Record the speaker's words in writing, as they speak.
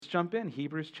jump in.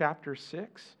 Hebrews chapter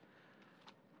 6.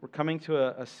 We're coming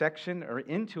to a section, or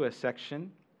into a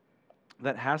section,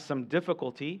 that has some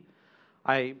difficulty.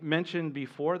 I mentioned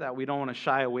before that we don't want to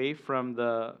shy away from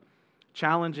the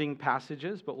challenging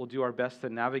passages, but we'll do our best to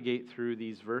navigate through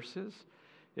these verses.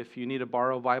 If you need a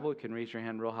borrow Bible, you can raise your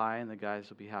hand real high, and the guys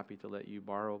will be happy to let you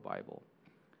borrow a Bible.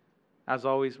 As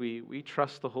always, we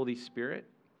trust the Holy Spirit,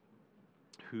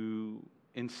 who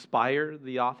inspired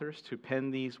the authors to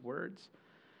pen these words,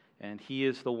 and He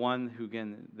is the one who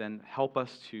can then help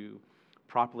us to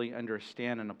properly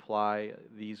understand and apply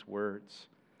these words.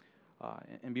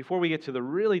 And before we get to the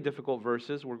really difficult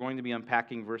verses, we're going to be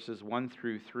unpacking verses 1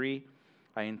 through 3.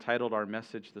 I entitled our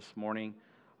message this morning,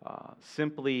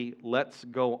 simply, Let's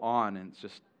Go On, and it's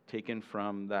just taken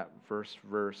from that verse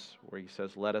where he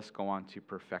says, let us go on to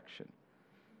perfection.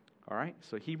 All right,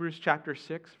 so Hebrews chapter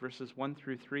 6, verses 1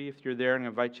 through 3. If you're there, I'm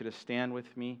going to invite you to stand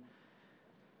with me.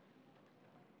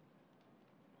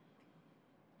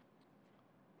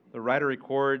 The writer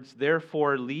records,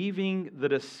 therefore, leaving the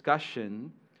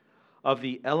discussion of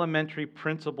the elementary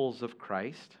principles of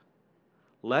Christ,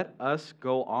 let us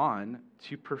go on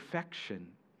to perfection,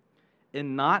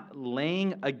 in not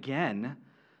laying again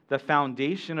the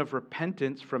foundation of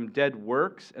repentance from dead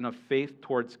works and of faith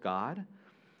towards God,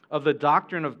 of the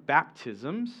doctrine of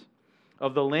baptisms,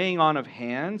 of the laying on of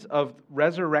hands, of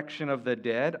resurrection of the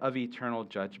dead, of eternal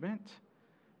judgment.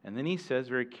 And then he says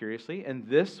very curiously, and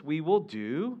this we will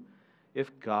do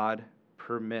if God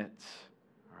permits.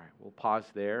 All right, we'll pause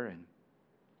there and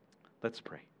let's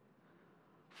pray.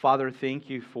 Father, thank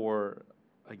you for,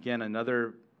 again,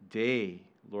 another day,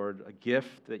 Lord, a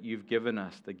gift that you've given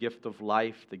us, the gift of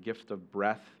life, the gift of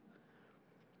breath,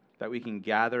 that we can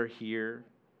gather here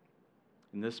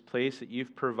in this place that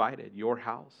you've provided, your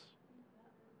house.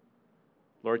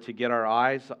 Lord, to get our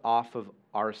eyes off of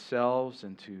ourselves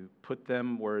and to put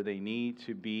them where they need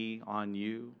to be on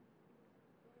you,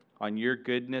 on your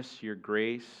goodness, your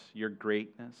grace, your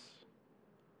greatness.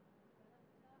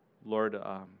 Lord,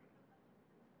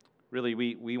 really,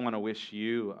 we want to wish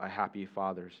you a happy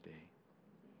Father's Day.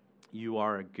 You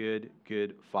are a good,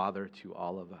 good Father to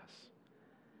all of us.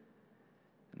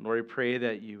 And Lord, I pray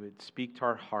that you would speak to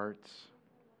our hearts.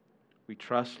 We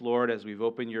trust, Lord, as we've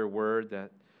opened your word,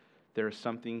 that there is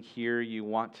something here you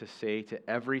want to say to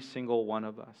every single one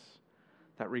of us.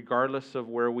 That regardless of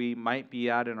where we might be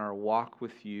at in our walk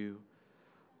with you,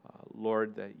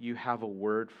 Lord, that you have a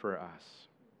word for us.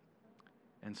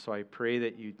 And so I pray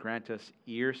that you grant us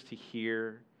ears to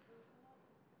hear,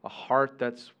 a heart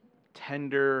that's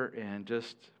tender and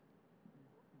just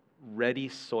ready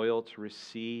soil to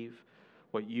receive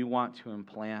what you want to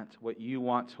implant, what you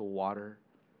want to water,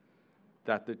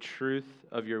 that the truth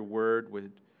of your word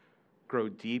would grow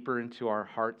deeper into our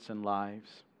hearts and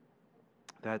lives,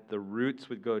 that the roots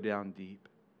would go down deep.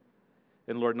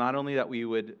 And Lord, not only that we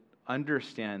would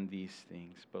understand these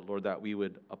things, but Lord, that we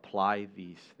would apply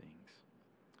these things.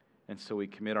 And so we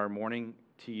commit our morning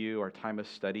to you, our time of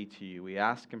study to you. We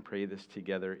ask and pray this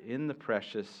together in the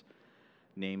precious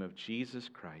name of Jesus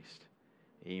Christ.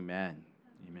 Amen.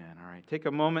 Amen. All right, take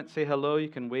a moment, say hello. You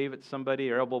can wave at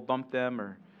somebody or elbow bump them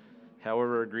or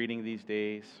however we're greeting these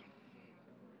days.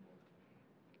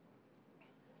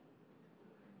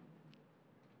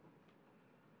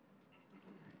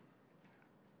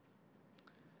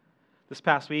 This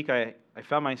past week, I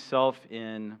found myself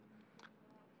in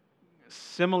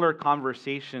similar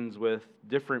conversations with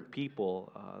different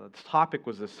people. The topic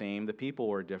was the same, the people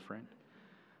were different,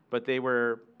 but they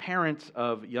were parents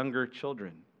of younger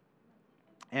children.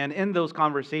 And in those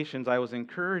conversations, I was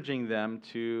encouraging them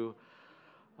to,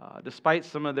 despite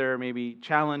some of their maybe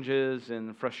challenges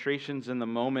and frustrations in the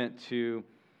moment, to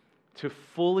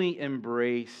fully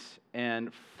embrace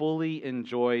and fully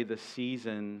enjoy the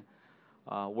season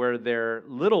where their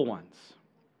little ones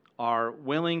are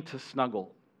willing to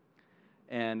snuggle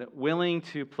and willing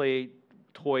to play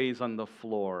toys on the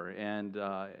floor,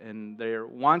 and they're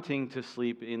wanting to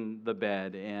sleep in the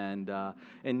bed and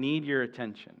need your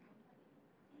attention,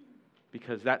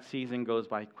 because that season goes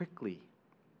by quickly.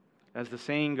 As the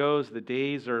saying goes, the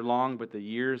days are long, but the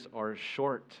years are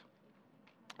short.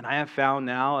 And I have found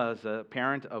now, as a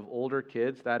parent of older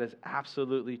kids, that is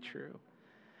absolutely true.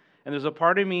 And there's a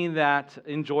part of me that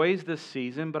enjoys this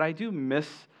season, but I do miss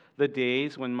the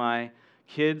days when my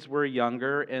kids were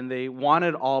younger and they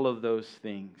wanted all of those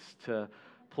things, to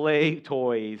play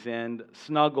toys and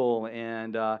snuggle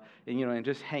and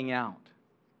just hang out.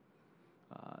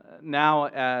 Now,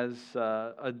 as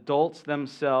adults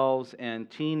themselves and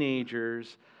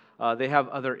teenagers, they have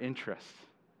other interests.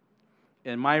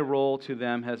 And my role to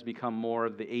them has become more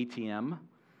of the ATM.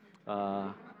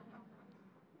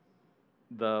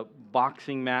 the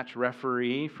boxing match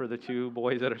referee for the two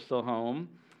boys that are still home,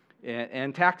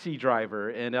 and taxi driver,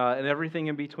 and everything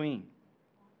in between.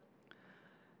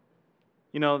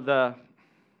 You know,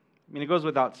 it goes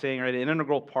without saying, right? An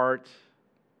integral part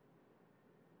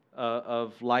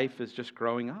of life is just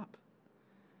growing up.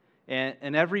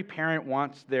 And every parent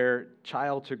wants their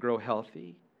child to grow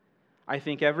healthy. I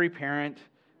think every parent,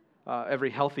 every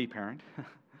healthy parent,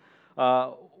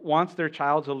 wants their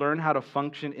child to learn how to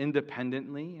function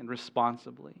independently and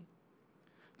responsibly,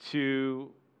 to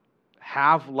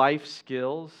have life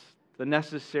skills, the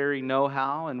necessary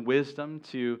know-how and wisdom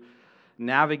to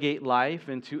navigate life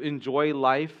and to enjoy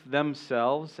life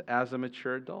themselves as a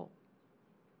mature adult.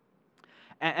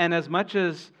 And as much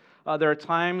as there are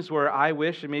times where I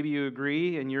wish, and maybe you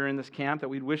agree and you're in this camp, that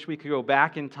we'd wish we could go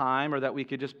back in time or that we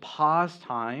could just pause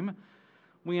time,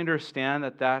 we understand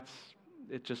that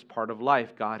it's just part of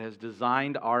life. God has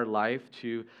designed our life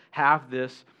to have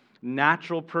this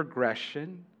natural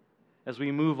progression as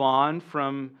we move on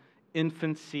from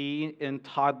infancy and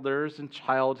toddlers and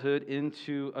childhood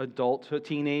into adulthood,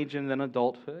 teenage and then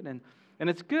adulthood. And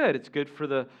it's good. It's good for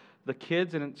the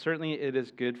kids, and certainly it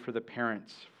is good for the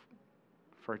parents,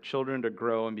 for our children to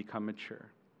grow and become mature.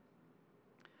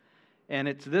 And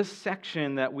it's this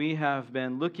section that we have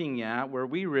been looking at where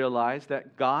we realize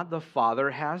that God the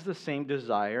Father has the same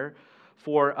desire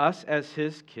for us as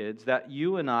His kids, that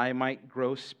you and I might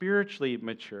grow spiritually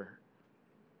mature.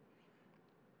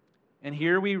 And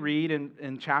here we read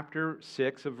in chapter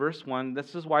 6 of verse 1,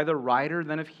 this is why the writer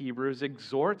then of Hebrews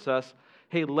exhorts us,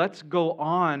 hey, let's go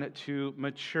on to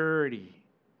maturity.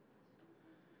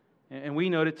 And we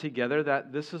noted together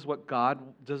that this is what God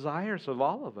desires of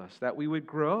all of us, that we would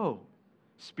grow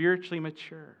spiritually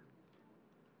mature.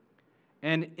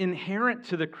 And inherent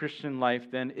to the Christian life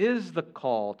then is the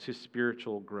call to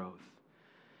spiritual growth.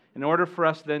 In order for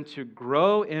us then to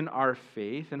grow in our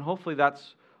faith, and hopefully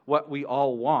that's what we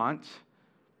all want,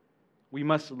 we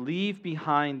must leave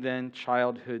behind then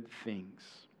childhood things.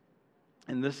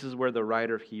 And this is where the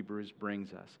writer of Hebrews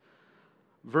brings us.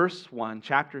 Verse 1,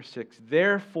 chapter 6,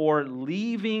 therefore,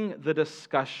 leaving the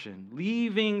discussion,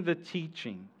 leaving the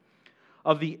teaching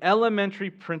of the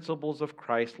elementary principles of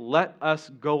Christ, let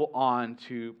us go on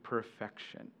to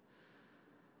perfection.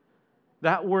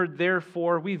 That word,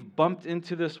 therefore, we've bumped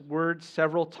into this word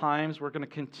several times. We're going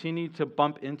to continue to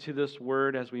bump into this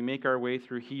word as we make our way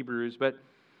through Hebrews, but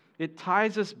it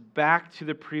ties us back to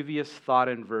the previous thought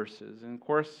and verses. And of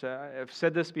course, I've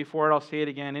said this before, and I'll say it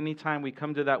again. Anytime we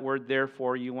come to that word,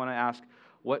 therefore, you want to ask,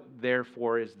 what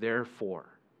therefore is there for?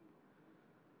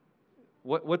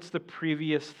 What's the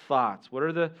previous thoughts?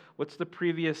 What's the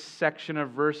previous section of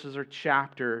verses or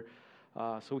chapter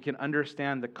so we can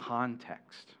understand the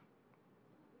context?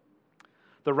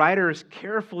 The writer is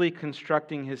carefully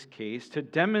constructing his case to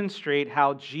demonstrate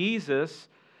how Jesus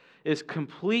is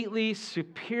completely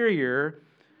superior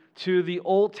to the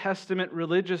Old Testament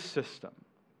religious system.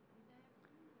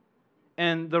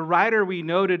 And the writer, we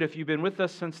noted, if you've been with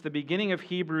us since the beginning of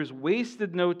Hebrews,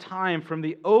 wasted no time from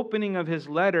the opening of his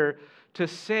letter to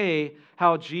say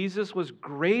how Jesus was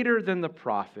greater than the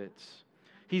prophets.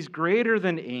 He's greater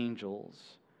than angels.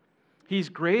 He's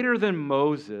greater than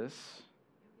Moses.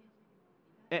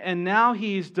 And now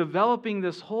he's developing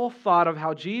this whole thought of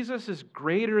how Jesus is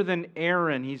greater than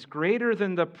Aaron. He's greater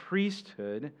than the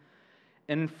priesthood.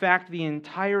 And in fact, the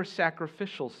entire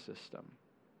sacrificial system.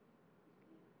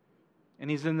 And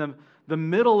he's in the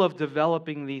middle of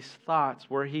developing these thoughts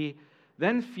where he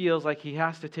then feels like he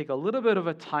has to take a little bit of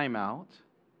a timeout.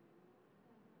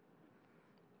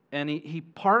 And he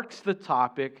parks the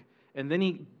topic, and then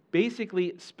he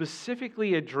basically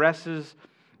specifically addresses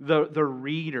the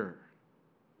reader.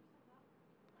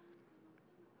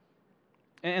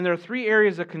 And there are three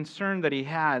areas of concern that he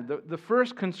had. The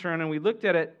first concern, and we looked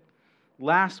at it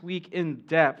last week in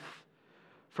depth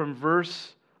from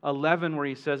verse 11 where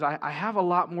he says, I have a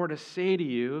lot more to say to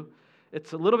you.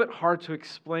 It's a little bit hard to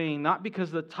explain, not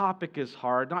because the topic is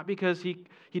hard, not because he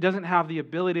doesn't have the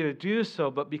ability to do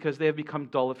so, but because they have become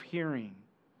dull of hearing.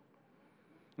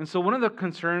 And so one of the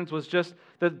concerns was just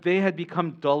that they had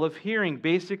become dull of hearing.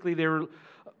 Basically,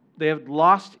 they have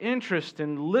lost interest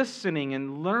in listening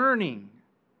and learning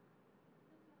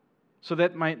so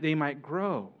that they might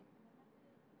grow.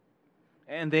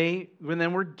 And they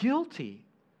then were guilty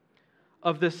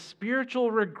of this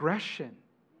spiritual regression.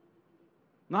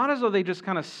 Not as though they just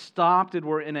kind of stopped and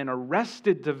were in an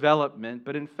arrested development,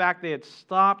 but in fact they had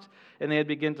stopped and they had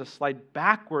begun to slide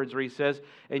backwards, where he says,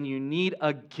 and you need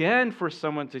again for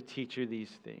someone to teach you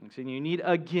these things. And you need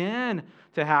again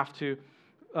to have to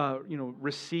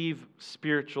receive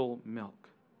spiritual milk.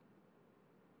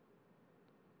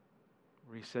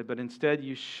 where he said, but instead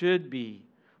you should be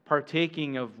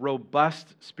partaking of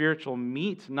robust spiritual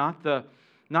meat, not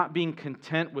being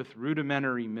content with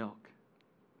rudimentary milk.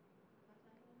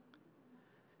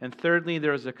 And thirdly,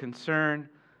 there's a concern.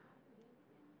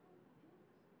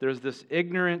 There's this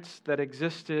ignorance that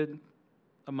existed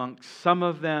amongst some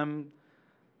of them.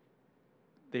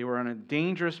 They were in a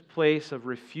dangerous place of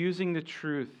refusing the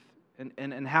truth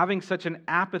and having such an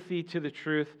apathy to the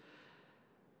truth.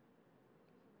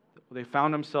 They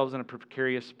found themselves in a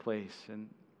precarious place.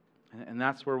 And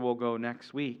that's where we'll go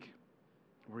next week,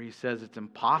 where he says it's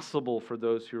impossible for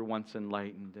those who are once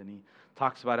enlightened. And he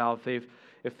talks about how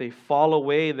if they fall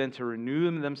away, then to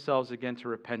renew themselves again to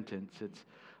repentance. It's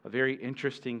a very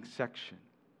interesting section.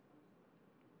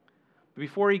 But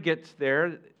before he gets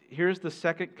there, here's the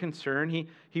second concern.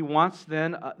 He wants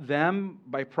then them,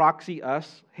 by proxy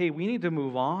us, hey, we need to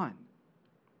move on.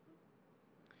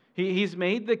 He's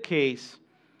made the case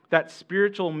that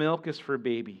spiritual milk is for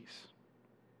babies.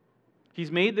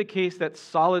 He's made the case that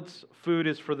solid food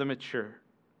is for the mature.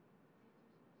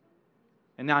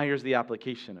 And now here's the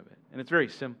application of it. And it's very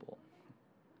simple.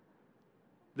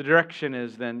 The direction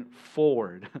is then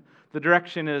forward. The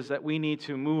direction is that we need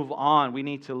to move on. We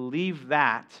need to leave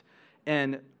that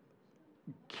and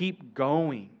keep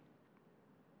going.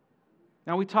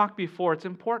 Now, we talked before, it's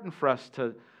important for us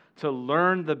to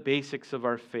learn the basics of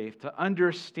our faith, to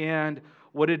understand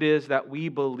what it is that we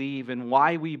believe and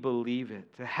why we believe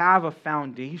it, to have a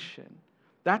foundation.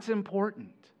 That's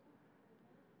important.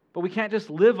 But we can't just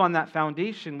live on that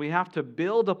foundation. We have to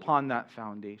build upon that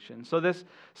foundation. So this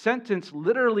sentence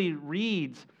literally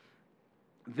reads,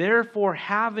 therefore,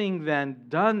 having then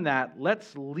done that,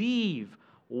 let's leave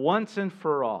once and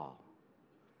for all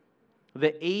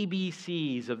the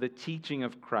ABCs of the teaching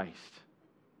of Christ.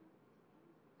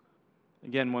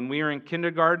 Again, when we were in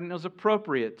kindergarten, it was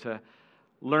appropriate to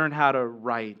learn how to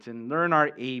write and learn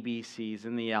our ABCs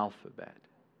in the alphabet.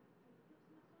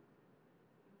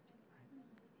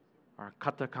 Our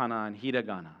katakana and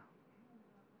hiragana.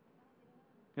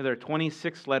 There are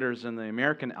 26 letters in the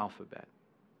American alphabet,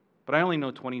 but I only know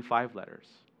 25 letters.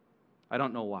 I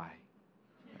don't know why.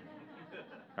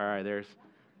 All right, there's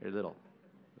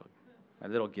my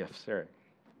little gifts there.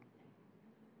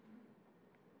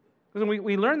 Listen,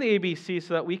 we learn the ABC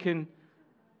so that we can,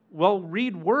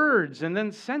 read words and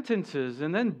then sentences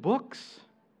and then books.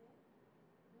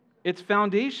 It's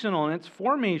foundational and it's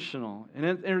formational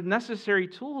and they're necessary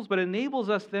tools, but it enables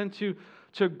us then to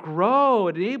grow.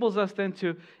 It enables us then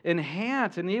to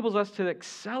enhance. It enables us to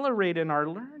accelerate in our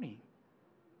learning.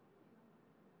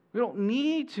 We don't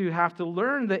need to have to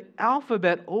learn the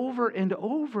alphabet over and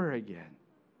over again.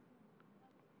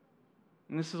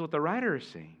 And this is what the writer is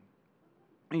saying.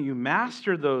 And you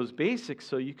master those basics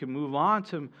so you can move on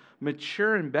to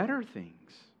mature and better things.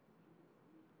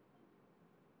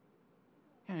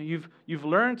 You've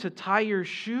learned to tie your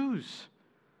shoes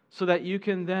so that you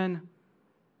can then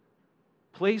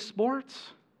play sports,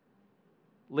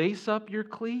 lace up your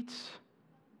cleats,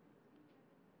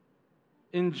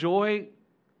 enjoy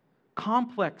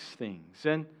complex things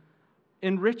and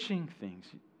enriching things.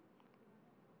 I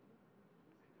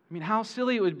mean, how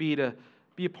silly it would be to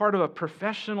be a part of a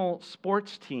professional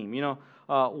sports team.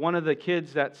 One of the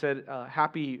kids that said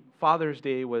Happy Father's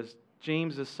Day was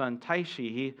James's son,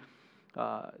 Taishi. He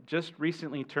just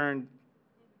recently turned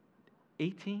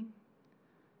 18,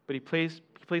 but he plays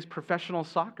professional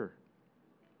soccer.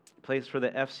 He plays for the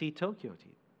FC Tokyo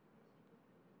team.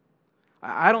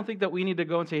 I don't think that we need to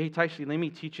go and say, hey, Taishi, let me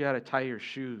teach you how to tie your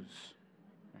shoes.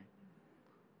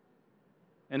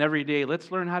 And every day,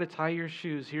 let's learn how to tie your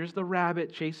shoes. Here's the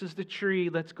rabbit, chases the tree,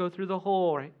 let's go through the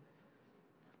hole, right?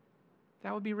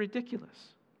 That would be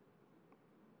ridiculous.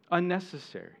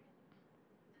 Unnecessary.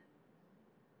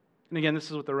 And again,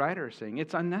 this is what the writer is saying.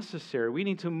 It's unnecessary. We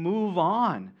need to move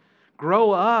on,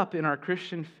 grow up in our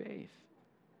Christian faith.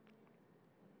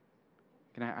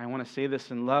 And I want to say this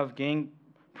in love, gang.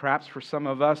 Perhaps for some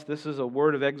of us, this is a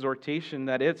word of exhortation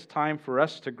that it's time for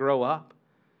us to grow up.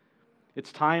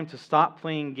 It's time to stop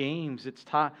playing games. It's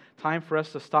time for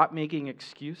us to stop making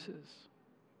excuses.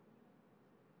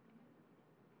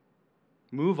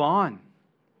 Move on.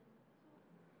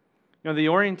 The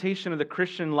orientation of the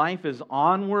Christian life is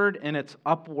onward and it's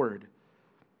upward.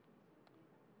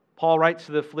 Paul writes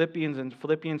to the Philippians in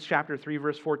Philippians chapter 3,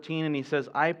 verse 14, and he says,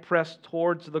 I press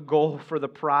towards the goal for the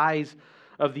prize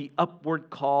of the upward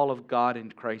call of God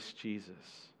in Christ Jesus.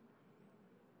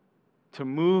 To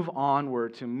move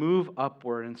onward, to move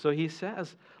upward. And so he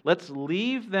says, let's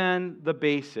leave then the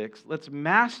basics. Let's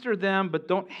master them, but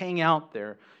don't hang out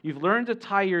there. You've learned to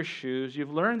tie your shoes.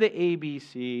 You've learned the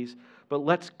ABCs, but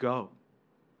let's go.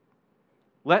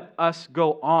 Let us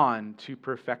go on to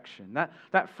perfection.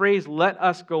 That phrase, let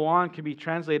us go on, can be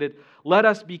translated, let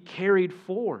us be carried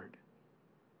forward.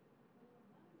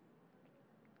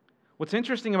 What's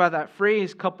interesting about that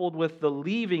phrase coupled with the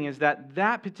leaving is that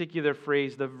particular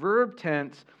phrase, the verb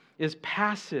tense, is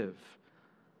passive.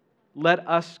 Let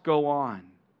us go on.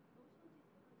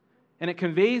 And it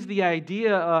conveys the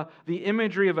idea, the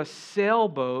imagery of a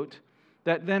sailboat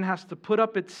that then has to put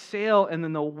up its sail, and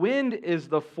then the wind is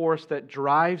the force that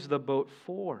drives the boat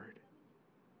forward.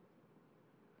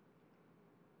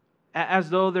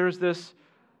 As though there's this,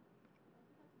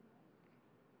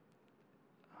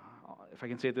 if I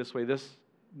can say it this way, this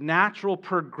natural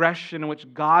progression in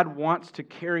which God wants to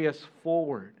carry us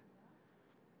forward.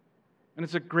 And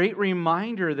it's a great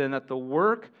reminder then that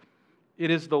it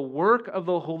is the work of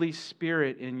the Holy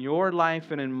Spirit in your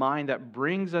life and in mine that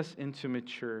brings us into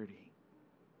maturity.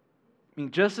 I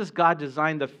mean, just as God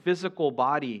designed the physical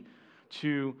body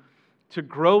to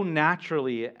grow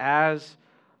naturally as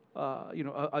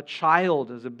a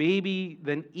child, as a baby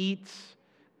then eats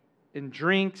and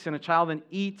drinks, and a child then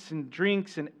eats and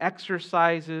drinks and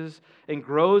exercises and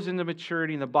grows into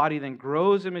maturity, and the body then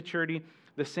grows in maturity,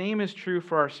 the same is true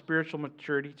for our spiritual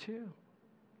maturity too.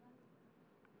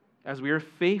 As we are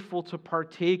faithful to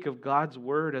partake of God's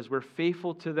Word, as we're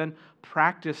faithful to then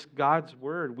practice God's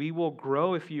Word, we will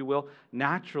grow, if you will,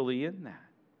 naturally in that.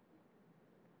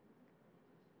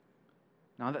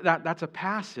 Now, that's a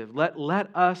passive.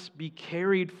 Let us be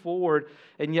carried forward.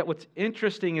 And yet what's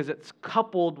interesting is it's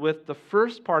coupled with the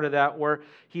first part of that where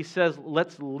he says,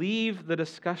 let's leave the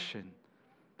discussion.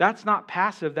 That's not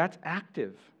passive, that's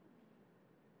active.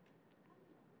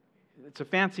 It's a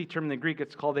fancy term in the Greek.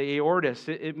 It's called the aortis.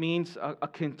 It means a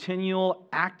continual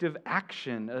active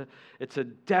action. It's a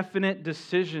definite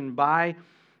decision by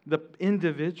the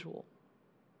individual.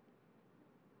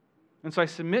 And so I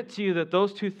submit to you that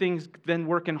those two things then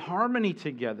work in harmony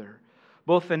together,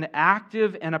 both an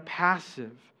active and a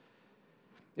passive.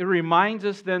 It reminds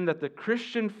us then that the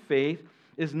Christian faith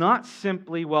is not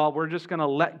simply, well, we're just going to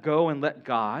let go and let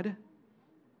God.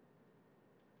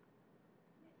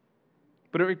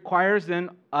 But it requires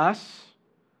then us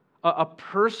a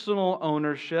personal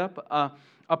ownership,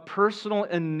 a personal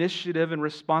initiative and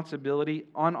responsibility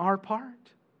on our part.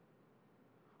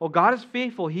 Well, God is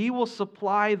faithful. He will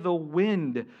supply the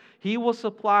wind. He will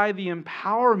supply the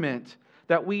empowerment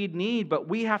that we need, but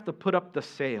we have to put up the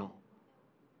sail.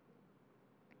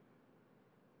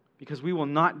 Because we will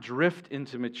not drift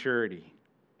into maturity.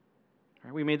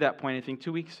 Right? We made that point, I think,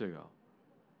 2 weeks ago.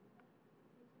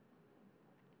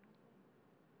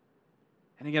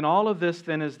 And again, all of this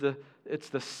then is it's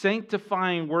the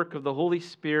sanctifying work of the Holy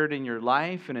Spirit in your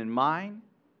life and in mine.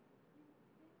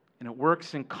 And it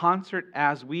works in concert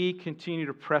as we continue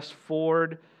to press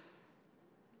forward,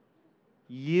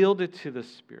 yielded to the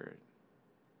Spirit.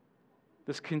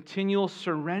 This continual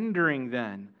surrendering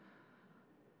then,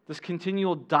 this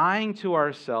continual dying to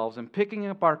ourselves and picking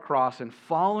up our cross and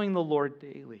following the Lord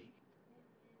daily.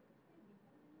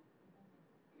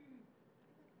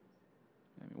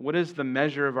 What is the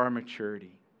measure of our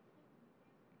maturity?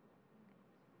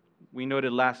 We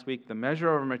noted last week, the measure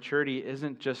of our maturity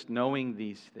isn't just knowing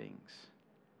these things,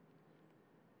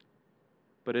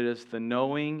 but it is the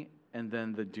knowing and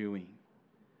then the doing.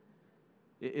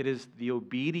 It is the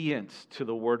obedience to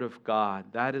the Word of God.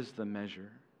 That is the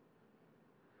measure.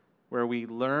 Where we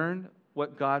learn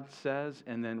what God says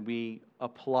and then we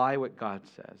apply what God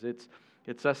says.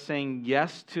 It's us saying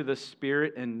yes to the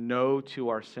Spirit and no to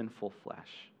our sinful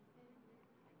flesh.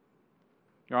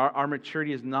 Our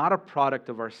maturity is not a product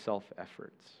of our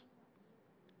self-efforts,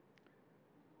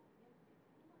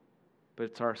 but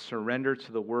it's our surrender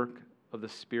to the work of the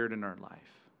Spirit in our life.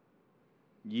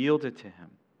 Yielded to Him.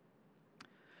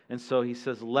 And so he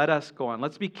says, let us go on.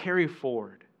 Let's be carried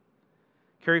forward.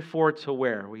 Carry forward to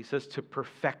where? Well, he says to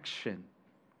perfection.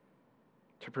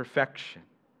 To perfection.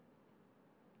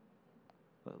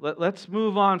 Let's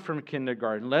move on from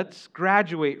kindergarten. Let's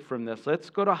graduate from this. Let's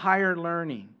go to higher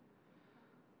learning.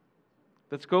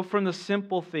 Let's go from the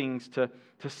simple things to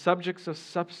subjects of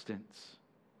substance.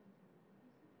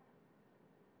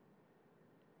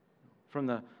 From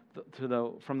the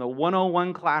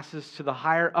 101 classes to the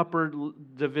higher upper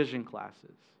division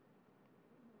classes.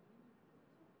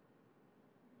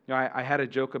 You know, I had a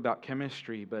joke about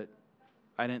chemistry, but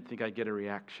I didn't think I'd get a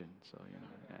reaction. So, you know.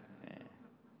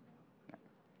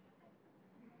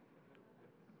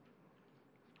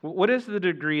 What is the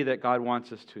degree that God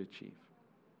wants us to achieve?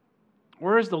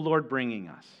 Where is the Lord bringing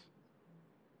us?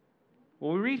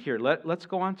 Well, we read here, let's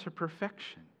go on to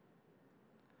perfection.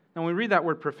 Now, when we read that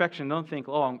word perfection, don't think,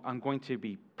 oh, I'm going to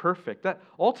be perfect.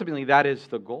 Ultimately, that is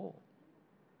the goal.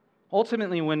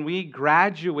 Ultimately, when we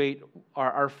graduate,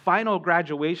 our final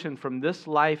graduation from this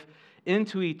life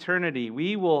into eternity,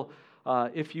 we will,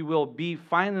 if you will, be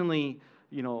finally,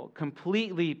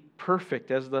 completely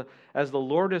perfect as the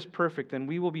Lord is perfect, and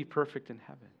we will be perfect in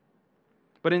heaven.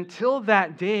 But until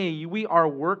that day, we are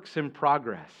works in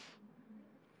progress.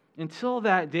 Until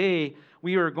that day,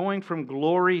 we are going from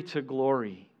glory to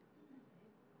glory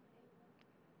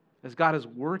as God is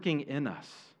working in us.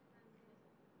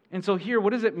 And so here,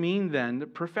 what does it mean then?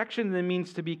 Perfection then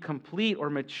means to be complete or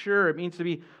mature. It means to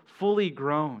be fully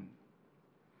grown.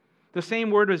 The same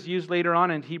word was used later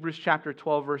on in Hebrews chapter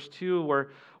 12, verse 2, where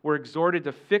we're exhorted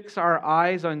to fix our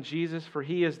eyes on Jesus, for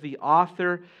He is the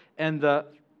author and the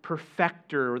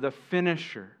perfecter or the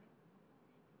finisher.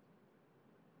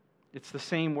 It's the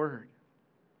same word.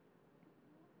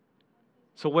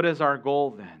 So what is our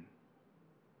goal then?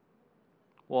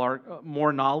 Well,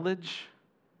 more knowledge,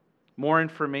 more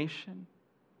information.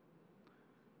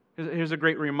 Here's a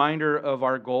great reminder of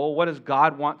our goal. What does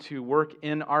God want to work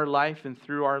in our life and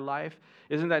through our life?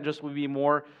 Isn't that just we be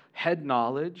more head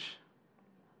knowledge?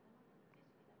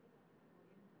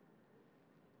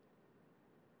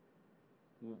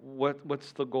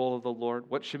 What's the goal of the Lord?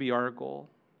 What should be our goal?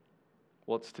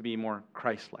 Well, it's to be more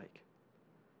Christ-like.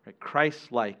 Right?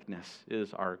 Christ-likeness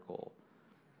is our goal.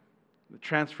 The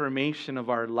transformation of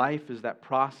our life is that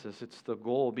process. It's the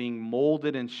goal, being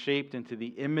molded and shaped into the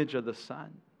image of the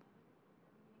Son.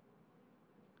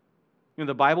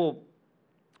 The Bible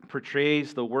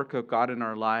portrays the work of God in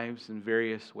our lives in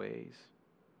various ways.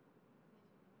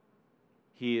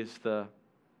 He is the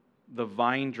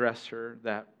vine dresser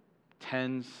that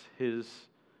tends to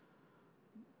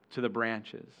the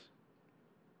branches.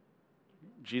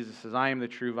 Jesus says, I am the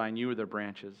true vine, you are the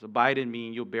branches. Abide in me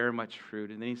and you'll bear much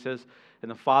fruit. And then he says, and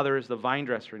the Father is the vine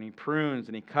dresser, and he prunes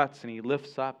and he cuts and he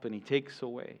lifts up and he takes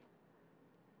away.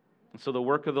 And so the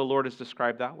work of the Lord is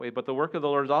described that way. But the work of the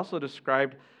Lord is also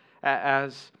described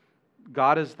as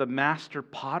God is the master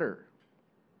potter,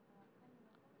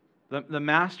 the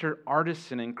master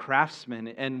artisan and craftsman,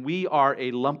 and we are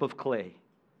a lump of clay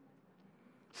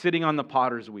sitting on the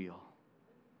potter's wheel.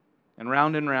 And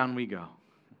round we go.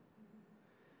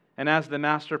 And as the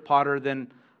master potter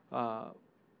then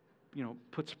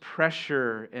puts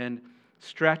pressure and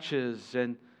stretches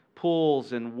and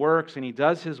pulls and works, and he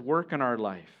does his work in our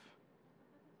life.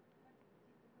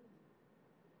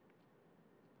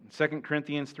 In 2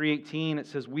 Corinthians 3:18, it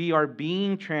says, we are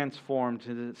being transformed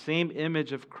to the same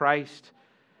image of Christ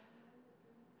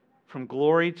from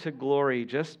glory to glory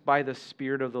just by the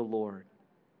Spirit of the Lord.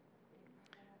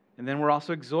 And then we're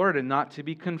also exhorted not to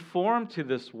be conformed to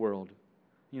this world.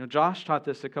 Josh taught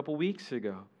this a couple weeks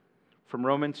ago from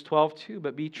Romans 12:2,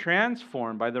 but be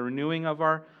transformed by the renewing of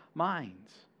our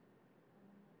minds.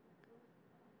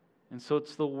 And so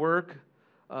it's the work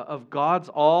of God's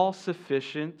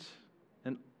all-sufficient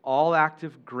and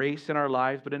all-active grace in our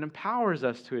lives, but it empowers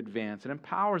us to advance. It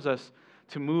empowers us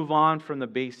to move on from the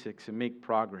basics and make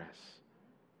progress.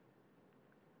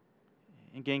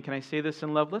 Again, can I say this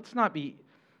in love? Let's not be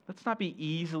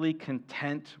easily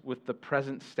content with the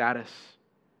present status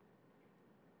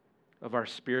of our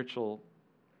spiritual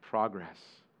progress,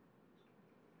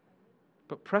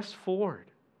 but press forward.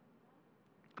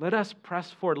 Let us press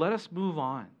forward. Let us move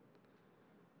on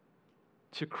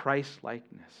to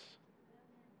Christ-likeness.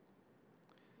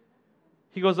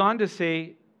 He goes on to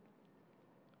say,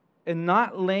 and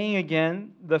not laying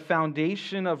again the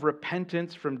foundation of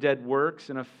repentance from dead works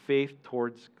and of faith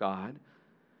towards God.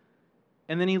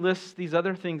 And then he lists these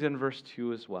other things in verse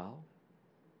 2 as well.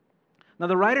 Now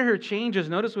the writer here changes,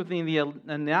 notice with me, the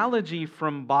analogy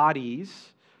from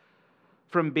bodies,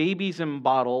 from babies and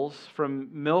bottles, from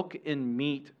milk and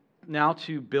meat, now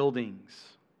to buildings.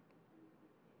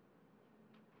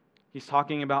 He's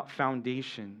talking about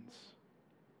foundations.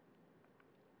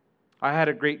 I had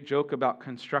a great joke about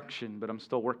construction, but I'm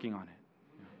still working on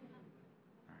it.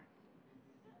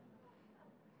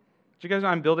 Did you guys know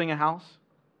I'm building a house?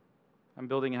 I'm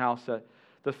building a house.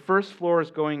 The first floor is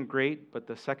going great, but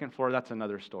the second floor, that's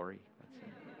another story.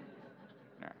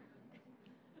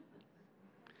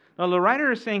 Now, the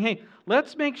writer is saying, hey,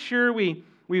 let's make sure we've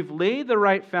laid the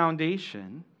right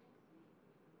foundation,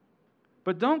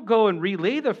 but don't go and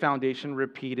relay the foundation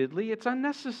repeatedly. It's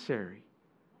unnecessary.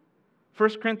 1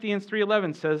 Corinthians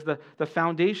 3:11 says the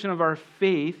foundation of our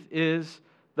faith is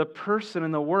the person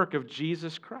and the work of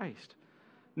Jesus Christ.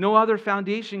 No other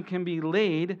foundation can be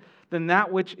laid than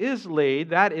that which is laid,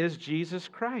 that is Jesus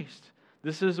Christ.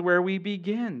 This is where we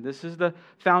begin. This is the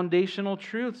foundational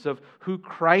truths of who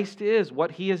Christ is,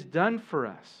 what He has done for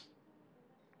us.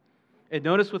 And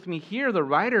notice with me here, the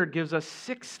writer gives us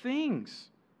 6 things.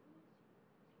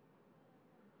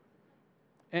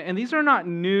 And these are not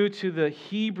new to the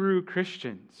Hebrew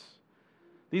Christians.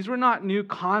 These were not new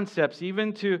concepts,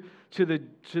 even to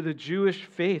the Jewish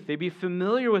faith. They'd be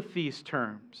familiar with these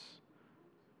terms.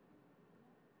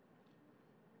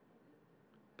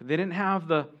 But they didn't have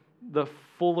the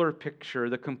fuller picture,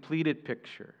 the completed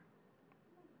picture.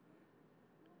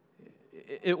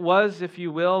 It was, if you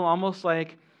will, almost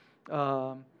like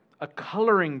a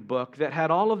coloring book that had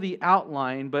all of the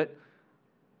outline, but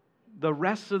the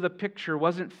rest of the picture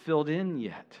wasn't filled in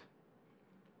yet.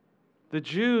 The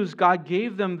Jews, God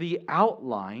gave them the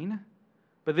outline,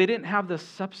 but they didn't have the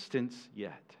substance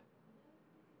yet.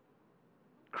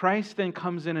 Christ then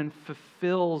comes in and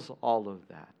fulfills all of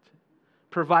that,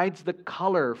 provides the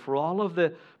color for all of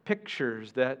the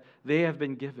pictures that they have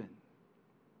been given.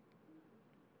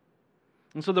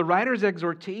 And so the writer's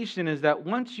exhortation is that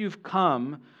once you've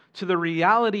come to the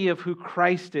reality of who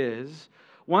Christ is,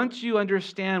 once you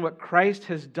understand what Christ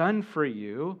has done for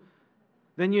you,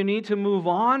 then you need to move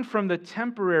on from the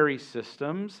temporary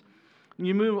systems.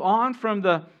 You move on from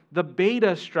the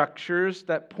beta structures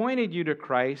that pointed you to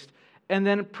Christ, and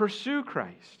then pursue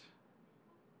Christ.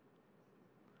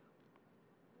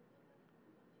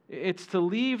 It's to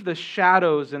leave the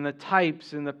shadows and the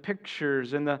types and the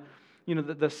pictures and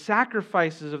the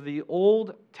sacrifices of the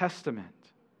Old Testament.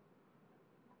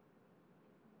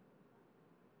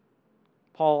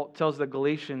 Paul tells the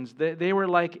Galatians that they were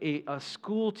like a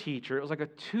school teacher. It was like a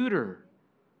tutor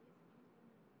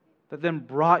that then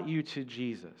brought you to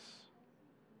Jesus.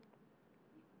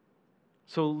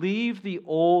 So leave the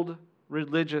old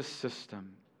religious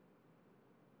system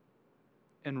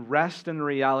and rest in the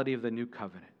reality of the new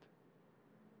covenant.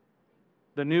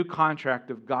 The new contract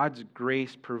of God's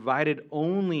grace provided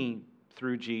only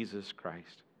through Jesus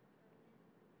Christ.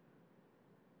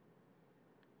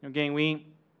 Gang,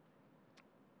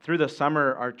 through the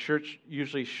summer, our church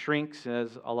usually shrinks,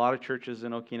 as a lot of churches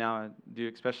in Okinawa do,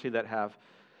 especially that have,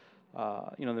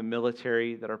 the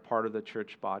military that are part of the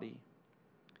church body.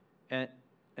 And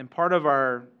part of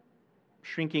our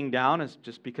shrinking down is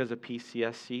just because of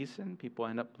PCS season. People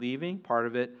end up leaving.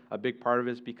 A big part of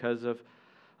it is because of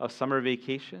summer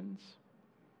vacations.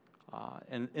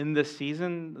 And in this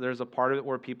season, there's a part of it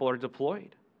where people are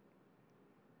deployed,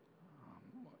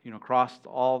 across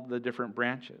all the different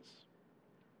branches.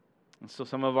 And so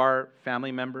some of our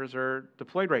family members are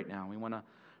deployed right now. We want to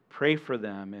pray for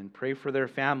them and pray for their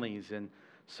families and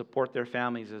support their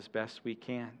families as best we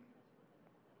can.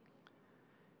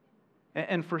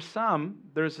 And for some,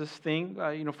 there's this thing,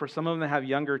 for some of them that have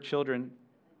younger children,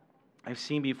 I've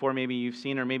seen before, maybe you've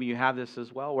seen, or maybe you have this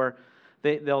as well, where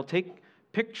they'll take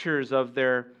pictures of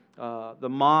the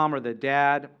mom or the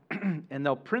dad, and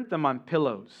they'll print them on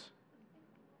pillows.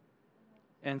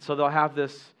 And so they'll have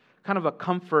this kind of a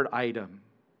comfort item,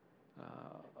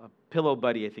 a pillow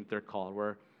buddy, I think they're called,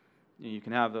 where you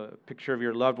can have a picture of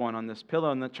your loved one on this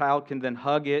pillow, and the child can then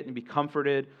hug it and be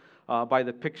comforted by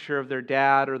the picture of their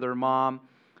dad or their mom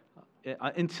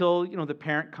until the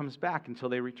parent comes back, until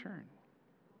they return.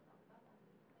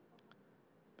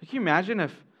 But can you imagine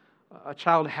if a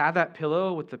child had that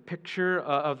pillow with the picture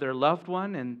of their loved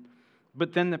one,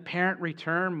 but then the parent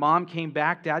returned, mom came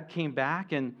back, dad came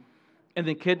back, and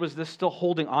the kid was just still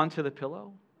holding on to the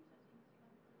pillow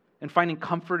and finding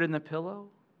comfort in the pillow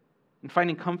and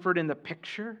finding comfort in the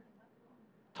picture,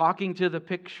 talking to the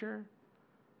picture,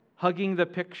 hugging the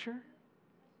picture.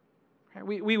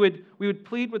 We would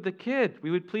plead with the kid.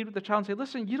 We would plead with the child and say,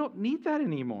 listen, you don't need that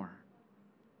anymore.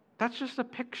 That's just a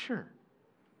picture.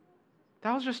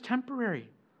 That was just temporary.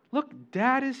 Look,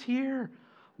 dad is here.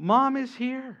 Mom is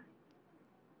here.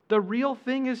 The real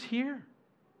thing is here.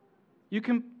 You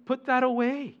can put that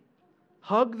away.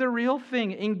 Hug the real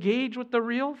thing. Engage with the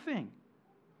real thing.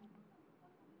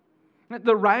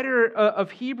 The writer of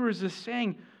Hebrews is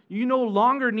saying, you no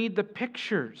longer need the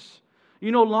pictures.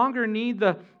 You no longer need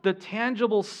the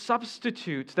tangible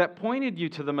substitutes that pointed you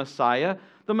to the Messiah.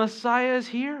 The Messiah is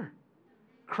here.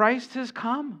 Christ has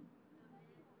come.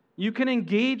 You can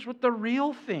engage with the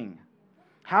real thing.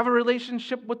 Have a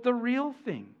relationship with the real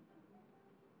thing.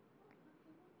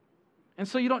 And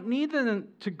so you don't need them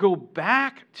to go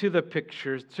back to the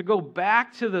pictures, to go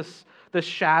back to the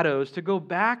shadows, to go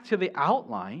back to the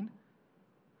outline.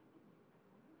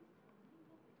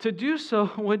 To do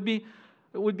so would be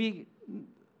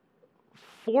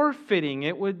forfeiting.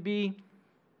 It would be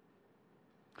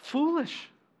foolish.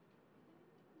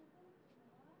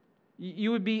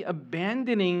 You would be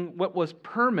abandoning what was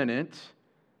permanent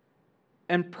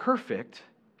and perfect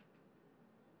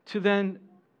to then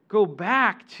go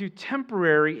back to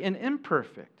temporary and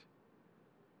imperfect.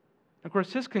 Of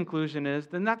course, his conclusion is,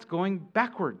 then that's going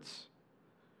backwards.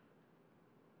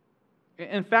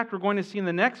 In fact, we're going to see in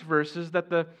the next verses that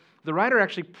the writer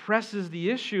actually presses the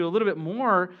issue a little bit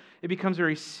more. It becomes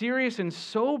very serious and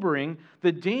sobering,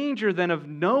 the danger then of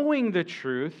knowing the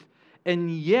truth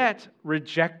and yet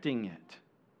rejecting it.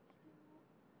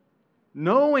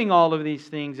 Knowing all of these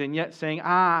things and yet saying,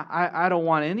 I don't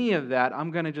want any of that.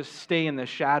 I'm going to just stay in the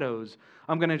shadows.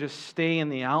 I'm going to just stay in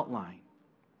the outline.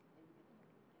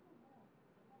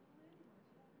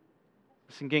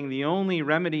 Listen, gang, the only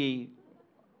remedy,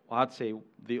 well, I'd say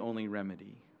the only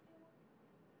remedy,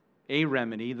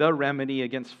 the remedy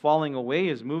against falling away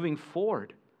is moving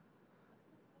forward.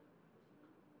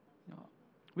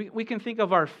 We can think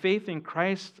of our faith in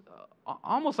Christ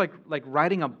almost like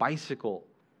riding a bicycle.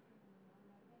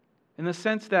 In the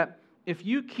sense that if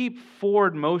you keep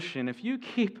forward motion, if you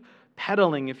keep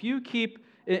pedaling, if you keep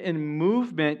in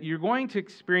movement, you're going to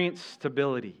experience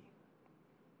stability.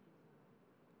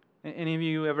 Any of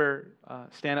you ever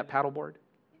stand-up paddleboard?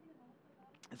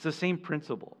 It's the same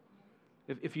principle.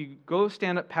 If you go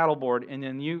stand-up paddleboard and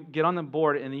then you get on the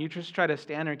board and then you just try to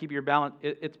stand there and keep your balance,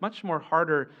 it's much more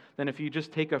harder than if you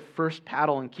just take a first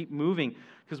paddle and keep moving.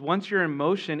 Because once you're in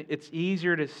motion, it's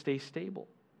easier to stay stable.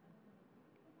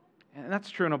 And that's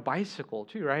true in a bicycle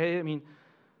too, right? I mean,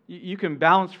 you can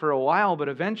balance for a while, but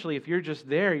eventually if you're just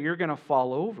there, you're going to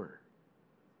fall over.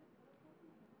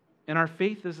 And our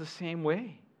faith is the same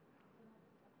way.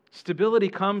 Stability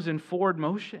comes in forward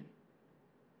motion.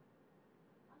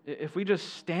 If we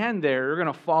just stand there, we're going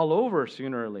to fall over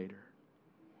sooner or later.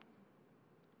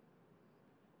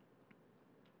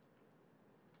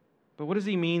 But what does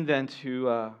he mean then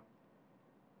to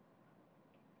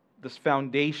this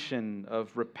foundation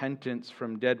of repentance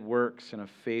from dead works and of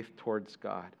faith towards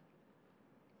God?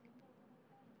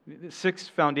 The 6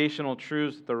 foundational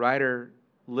truths that the writer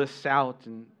lists out.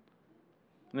 And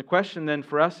the question then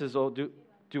for us is,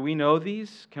 do we know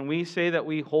these? Can we say that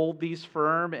we hold these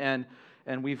firm and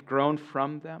we've grown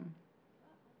from them?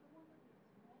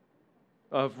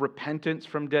 Of repentance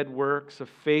from dead works, of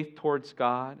faith towards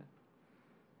God,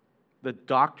 the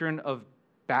doctrine of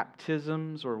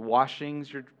baptisms or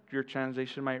washings, your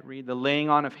translation might read, the laying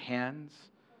on of hands,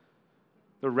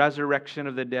 the resurrection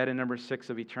of the dead, and number 6,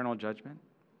 of eternal judgment.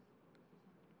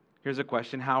 Here's a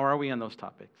question: how are we on those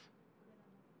topics?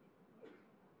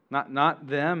 Not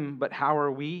them, but how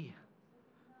are we?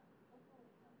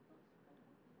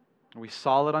 Are we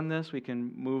solid on this? We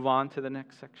can move on to the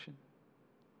next section.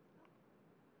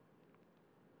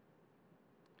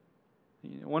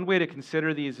 One way to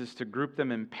consider these is to group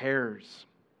them in pairs,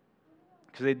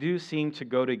 because they do seem to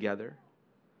go together.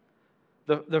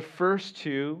 The first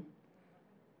two,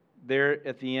 there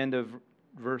at the end of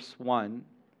verse 1,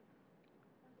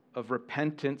 of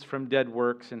repentance from dead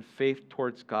works and faith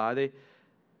towards God,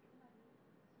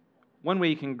 one way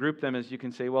you can group them is you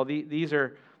can say, well,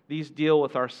 these deal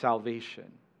with our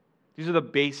salvation. These are the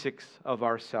basics of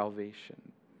our salvation.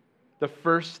 The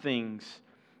first things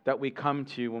that we come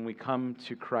to when we come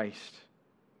to Christ.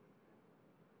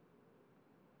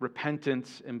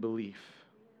 Repentance and belief.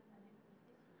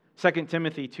 2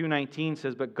 Timothy 2:19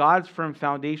 says, "But God's firm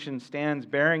foundation stands,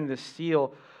 bearing the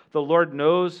seal. The Lord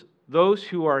knows those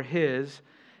who are His,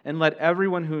 and let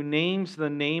everyone who names the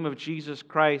name of Jesus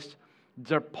Christ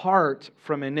depart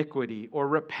from iniquity," or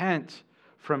repent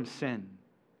from sin.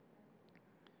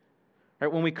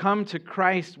 Right, when we come to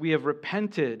Christ, we have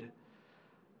repented.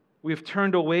 We have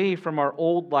turned away from our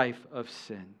old life of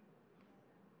sin.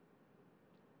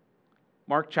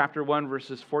 Mark chapter 1,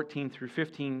 verses 14 through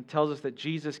 15 tells us that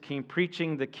Jesus came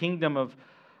preaching the kingdom of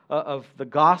the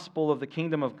gospel of the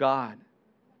kingdom of God.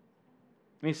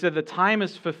 And He said, the time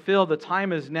is fulfilled, the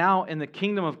time is now, and the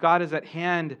kingdom of God is at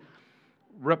hand.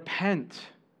 Repent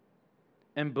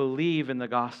and believe in the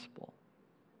gospel.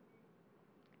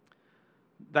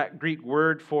 That Greek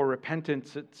word for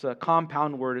repentance, it's a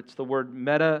compound word. It's the word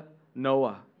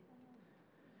metanoia.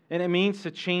 And it means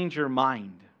to change your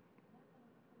mind.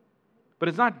 But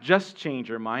it's not just change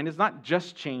your mind. It's not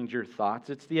just change your thoughts.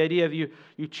 It's the idea of you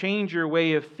change your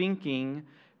way of thinking,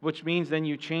 which means then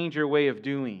you change your way of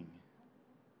doing.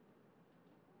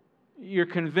 You're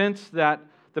convinced that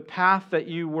the path that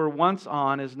you were once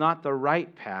on is not the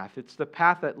right path. It's the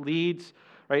path that leads,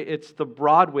 right? It's the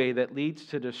broad way that leads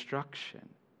to destruction.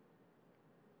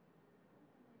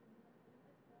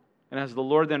 And as the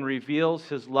Lord then reveals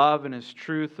His love and His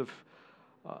truth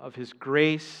of His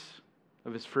grace,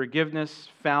 of His forgiveness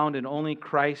found in only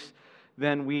Christ,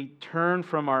 then we turn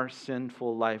from our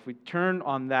sinful life. We turn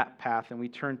on that path and we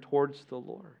turn towards the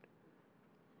Lord.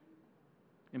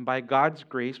 And by God's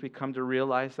grace, we come to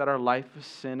realize that our life of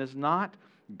sin is not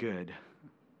good,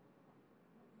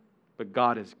 but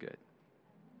God is good.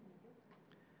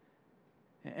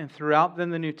 And throughout then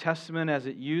the New Testament, as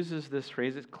it uses this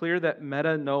phrase, it's clear that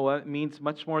metanoia means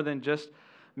much more than just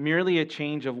merely a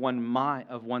change of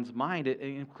one's mind. It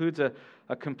includes a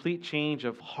complete change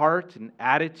of heart and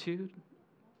attitude,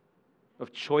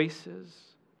 of choices,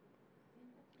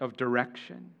 of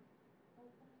direction.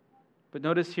 But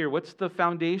notice here, what's the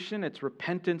foundation? It's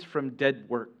repentance from dead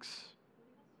works.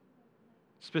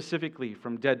 Specifically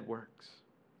from dead works.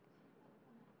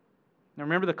 Now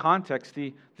remember the context.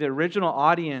 The original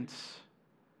audience,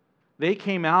 they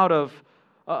came out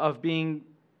of being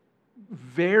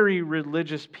very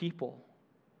religious people.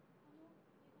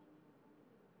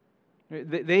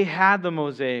 They had the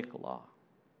Mosaic Law.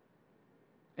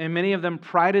 And many of them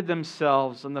prided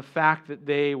themselves on the fact that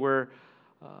they were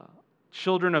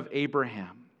children of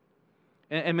Abraham.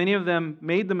 And many of them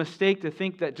made the mistake to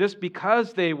think that just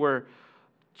because they were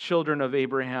children of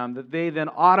Abraham, that they then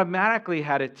automatically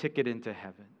had a ticket into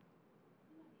heaven.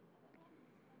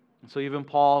 And so even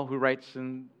Paul, who writes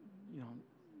in,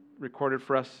 recorded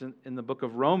for us in the book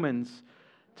of Romans,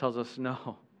 tells us,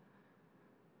 no,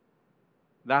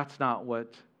 that's not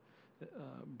what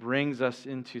brings us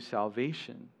into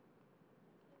salvation.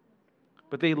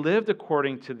 But they lived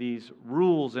according to these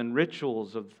rules and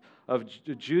rituals of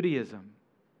Judaism.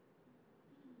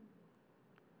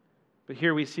 But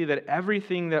here we see that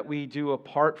everything that we do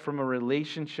apart from a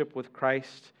relationship with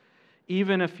Christ,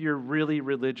 even if you're really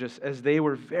religious, as they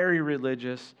were very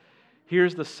religious,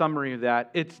 here's the summary of that.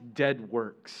 It's dead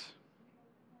works.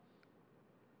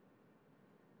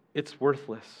 It's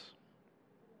worthless.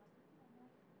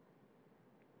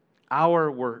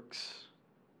 Our works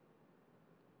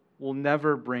will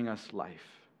never bring us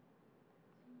life.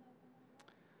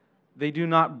 They do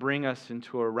not bring us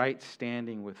into a right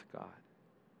standing with God.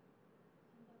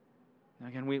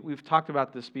 Again, we've talked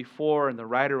about this before, and the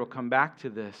writer will come back to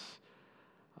this.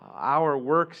 Our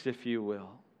works, if you will,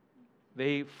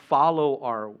 they follow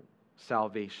our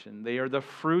salvation. They are the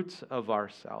fruits of our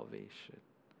salvation.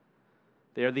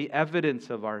 They are the evidence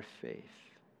of our faith.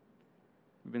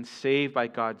 We've been saved by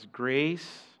God's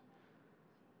grace,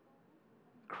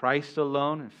 Christ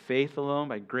alone, and faith alone,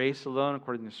 by grace alone,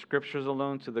 according to the Scriptures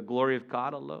alone, to the glory of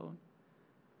God alone.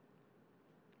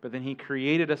 But then He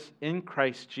created us in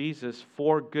Christ Jesus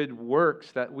for good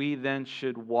works that we then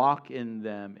should walk in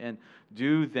them and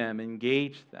do them,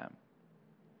 engage them.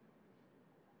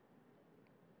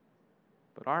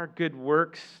 But our good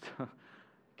works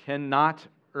cannot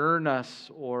earn us,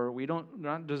 or we don't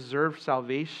not deserve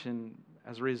salvation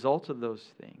as a result of those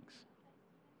things.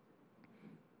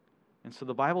 And so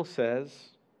the Bible says,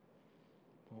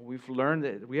 we've learned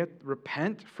that we have to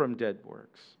repent from dead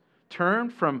works.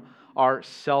 Turn from our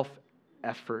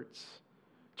self-efforts.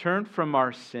 Turn from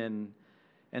our sin.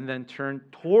 And then turn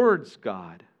towards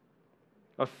God.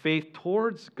 Of faith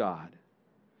towards God.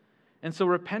 And so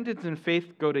repentance and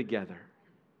faith go together.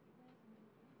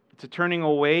 It's a turning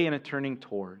away and a turning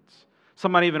towards.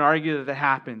 Some might even argue that that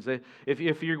happens.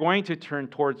 If you're going to turn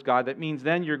towards God, that means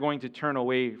then you're going to turn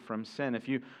away from sin. If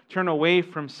you turn away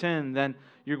from sin, then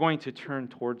you're going to turn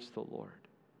towards the Lord.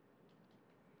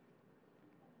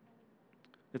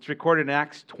 It's recorded in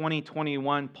Acts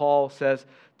 20:21. Paul says,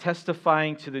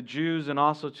 testifying to the Jews and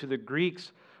also to the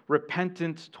Greeks,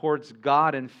 repentance towards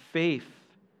God and faith.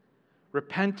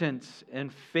 Repentance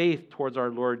and faith towards our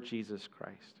Lord Jesus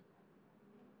Christ.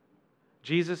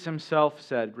 Jesus Himself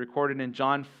said, recorded in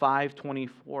John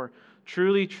 5:24,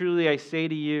 truly, truly, I say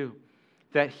to you,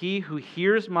 that he who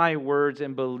hears my words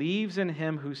and believes in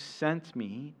Him who sent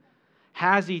me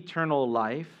has eternal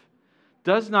life,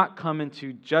 does not come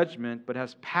into judgment, but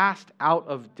has passed out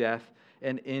of death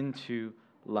and into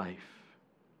life.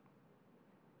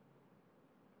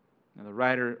 Now, the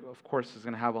writer, of course, is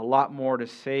going to have a lot more to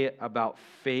say about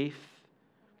faith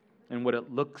and what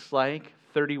it looks like.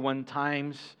 31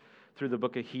 times through the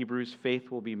book of Hebrews, faith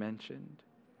will be mentioned.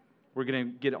 We're going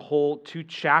to get a whole 2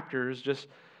 chapters,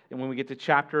 and when we get to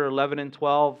chapter 11 and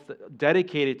 12,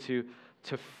 dedicated to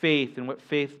faith and what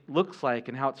faith looks like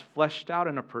and how it's fleshed out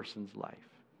in a person's life.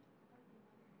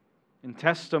 In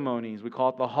testimonies, we call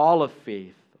it the Hall of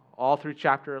Faith, all through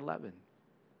chapter 11.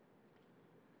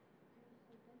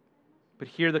 But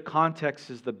here the context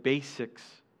is the basics.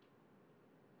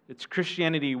 It's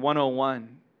Christianity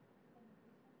 101.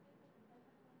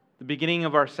 The beginning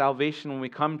of our salvation when we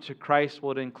come to Christ,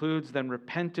 well, it includes then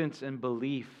repentance and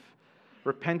belief.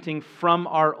 Repenting from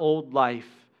our old life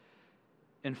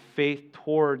and faith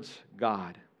towards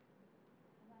God.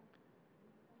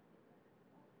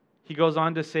 He goes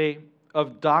on to say,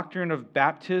 of doctrine of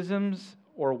baptisms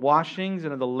or washings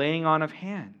and of the laying on of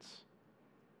hands.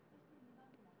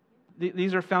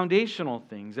 These are foundational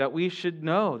things that we should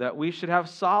know, that we should have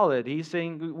solid. He's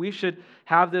saying we should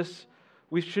have this,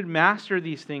 we should master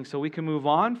these things so we can move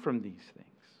on from these things.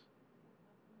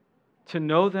 To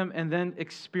know them and then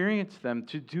experience them,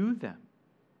 to do them.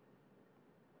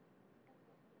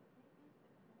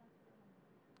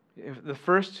 If the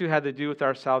first two had to do with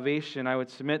our salvation, I would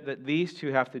submit that these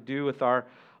two have to do with our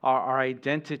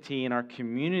identity and our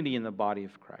community in the body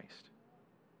of Christ.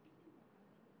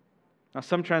 Now,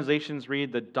 some translations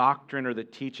read the doctrine or the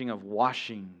teaching of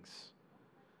washings.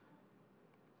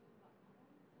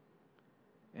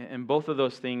 And both of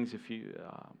those things, if you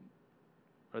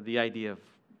are the idea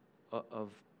of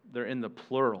they're in the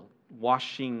plural,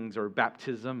 washings or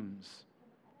baptisms.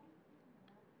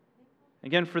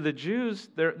 Again, for the Jews,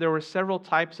 there were several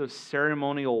types of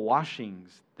ceremonial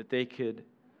washings that they could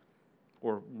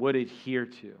or would adhere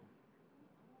to.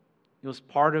 It was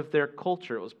part of their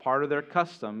culture. It was part of their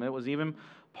custom. It was even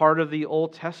part of the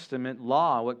Old Testament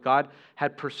law, what God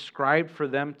had prescribed for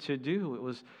them to do. It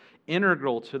was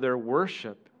integral to their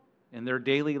worship in their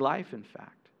daily life, in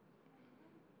fact.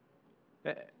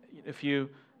 If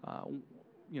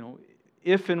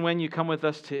if and when you come with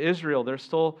us to Israel, there's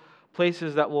still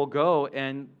places that we'll go,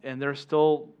 and there's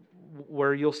still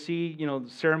where you'll see,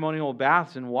 ceremonial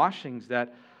baths and washings,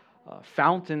 that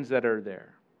fountains that are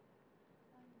there.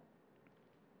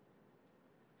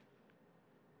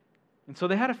 And so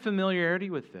they had a familiarity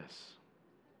with this.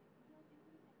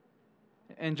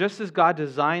 And just as God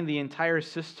designed the entire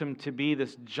system to be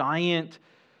this giant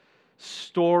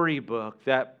storybook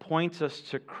that points us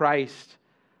to Christ,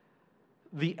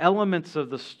 the elements of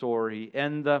the story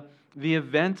and the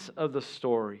events of the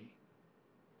story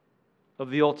of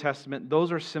the Old Testament,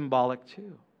 those are symbolic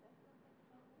too.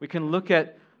 We can look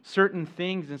at certain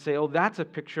things and say, oh, that's a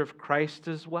picture of Christ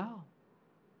as well.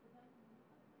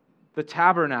 The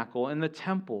tabernacle and the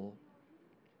temple,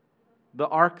 the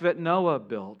ark that Noah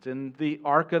built and the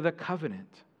Ark of the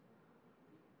Covenant.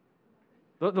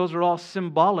 Those are all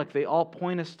symbolic. They all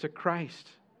point us to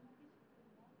Christ.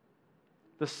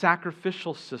 The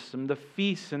sacrificial system, the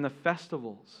feasts and the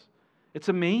festivals. It's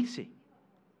amazing.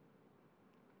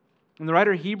 And the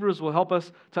writer of Hebrews will help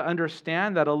us to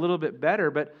understand that a little bit better.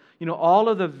 But, all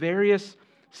of the various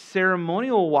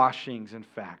ceremonial washings, in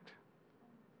fact,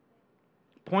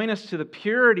 point us to the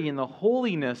purity and the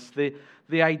holiness, the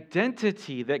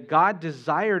identity that God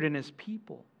desired in His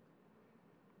people.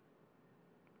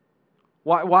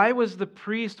 Why was the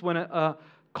priest, when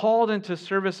called into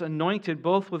service, anointed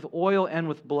both with oil and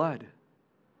with blood?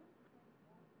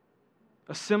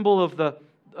 A symbol of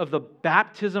the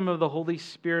baptism of the Holy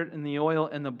Spirit in the oil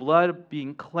and the blood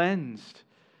being cleansed,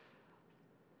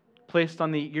 placed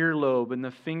on the earlobe and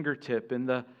the fingertip and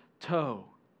the toe.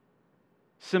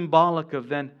 Symbolic of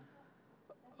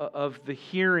the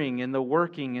hearing and the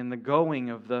working and the going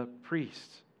of the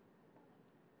priest.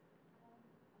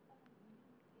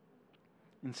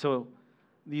 And so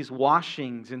these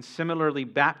washings, and similarly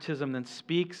baptism, then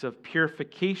speaks of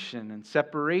purification and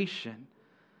separation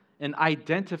and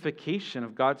identification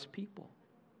of God's people.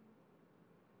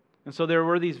 And so there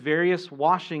were these various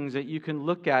washings that you can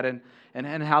look at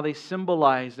and how they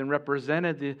symbolized and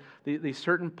represented the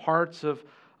certain parts of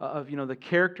the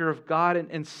character of God.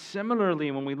 And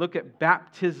similarly, when we look at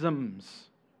baptisms,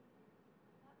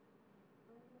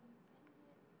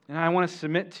 and I want to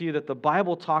submit to you that the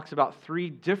Bible talks about 3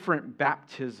 different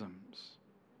baptisms.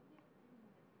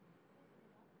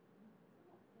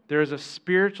 There is a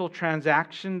spiritual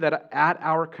transaction that at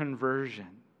our conversion.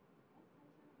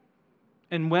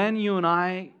 And when you and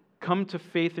I come to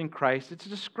faith in Christ, it's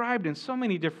described in so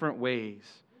many different ways.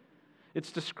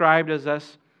 It's described as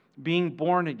us being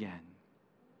born again.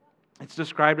 It's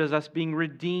described as us being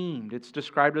redeemed. It's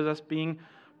described as us being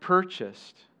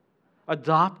purchased,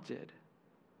 adopted,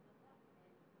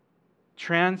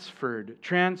 transferred,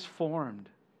 transformed.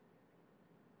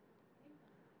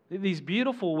 These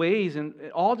beautiful ways, and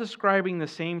all describing the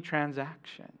same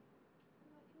transaction.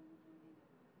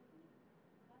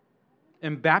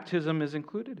 And baptism is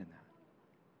included in that.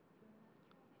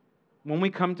 When we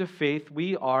come to faith,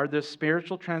 the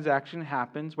spiritual transaction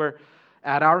happens where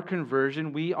at our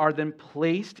conversion, we are then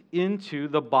placed into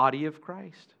the body of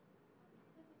Christ.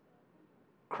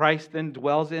 Christ then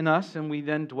dwells in us, and we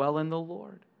then dwell in the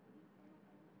Lord.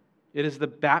 It is the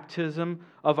baptism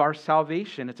of our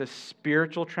salvation. It's a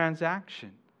spiritual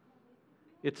transaction.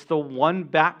 It's the one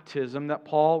baptism that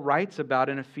Paul writes about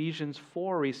in Ephesians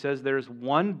 4. Where he says there's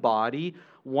one body,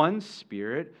 one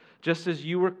Spirit, just as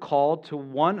you were called to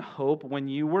one hope when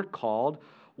you were called,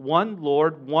 one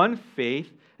Lord, one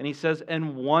faith, and he says,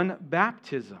 and one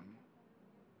baptism.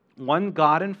 One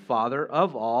God and Father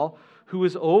of all, who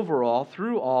is over all,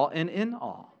 through all, and in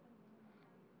all.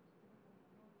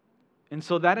 And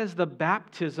so that is the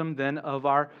baptism then of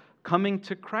our coming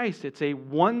to Christ. It's a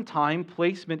one-time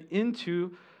placement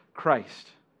into Christ.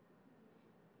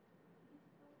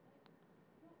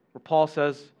 Where Paul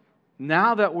says,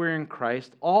 now that we're in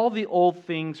Christ, all the old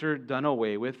things are done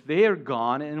away with. They are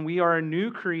gone, and we are a new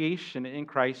creation in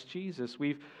Christ Jesus.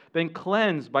 We've been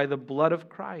cleansed by the blood of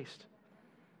Christ.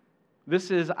 This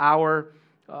is our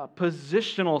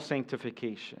positional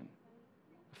sanctification.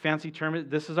 Fancy term,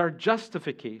 this is our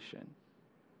justification.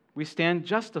 We stand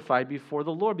justified before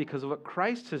the Lord because of what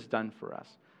Christ has done for us.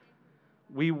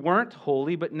 We weren't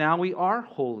holy, but now we are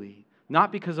holy.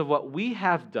 Not because of what we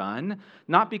have done,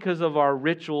 not because of our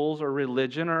rituals or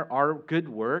religion or our good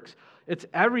works. It's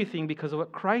everything because of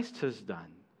what Christ has done.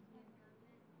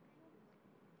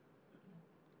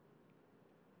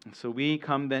 And so we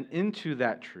come then into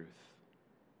that truth.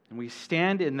 And we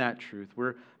stand in that truth.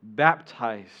 We're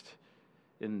baptized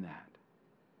in that.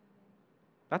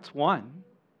 That's one.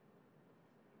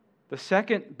 The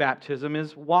second baptism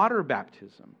is water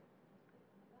baptism.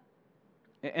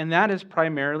 And that is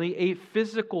primarily a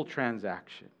physical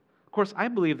transaction. Of course, I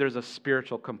believe there's a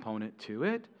spiritual component to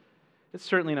it. It's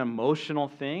certainly an emotional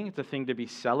thing. It's a thing to be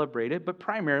celebrated, but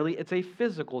primarily it's a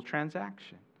physical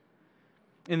transaction.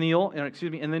 In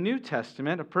the New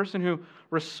Testament, a person who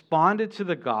responded to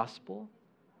the gospel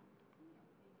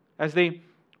as they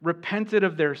repented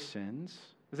of their sins,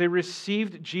 as they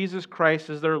received Jesus Christ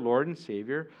as their Lord and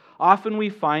Savior, often we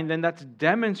find then that's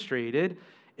demonstrated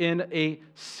in a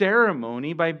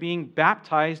ceremony by being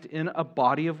baptized in a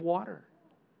body of water.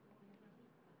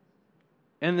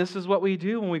 And this is what we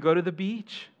do when we go to the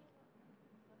beach.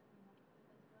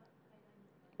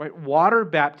 Right? Water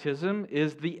baptism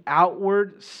is the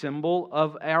outward symbol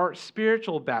of our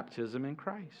spiritual baptism in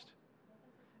Christ.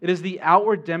 It is the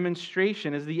outward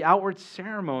demonstration, is the outward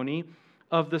ceremony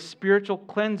of the spiritual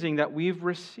cleansing that we've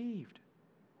received.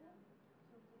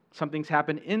 Something's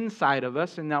happened inside of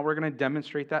us, and now we're going to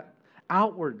demonstrate that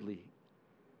outwardly.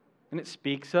 And it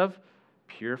speaks of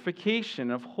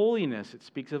purification, of holiness. It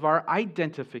speaks of our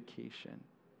identification.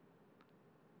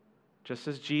 Just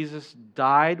as Jesus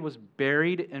died, was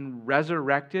buried, and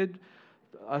resurrected,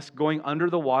 us going under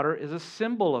the water is a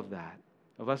symbol of that,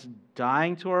 of us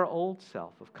dying to our old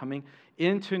self, of coming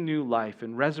into new life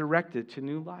and resurrected to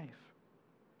new life.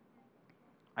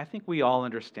 I think we all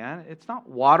understand it's not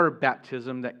water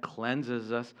baptism that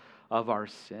cleanses us of our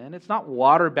sin. It's not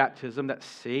water baptism that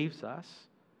saves us.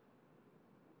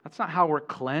 That's not how we're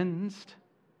cleansed.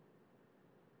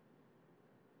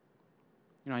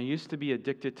 I used to be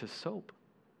addicted to soap,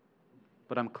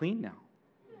 but I'm clean now.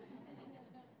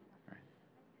 Right.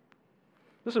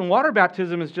 Listen, water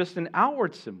baptism is just an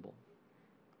outward symbol.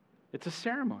 It's a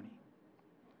ceremony.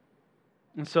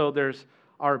 And so there's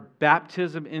our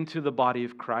baptism into the body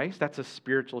of Christ. That's a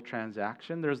spiritual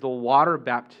transaction. There's the water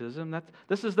baptism.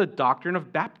 This is the doctrine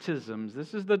of baptisms.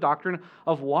 This is the doctrine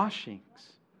of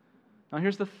washings. Now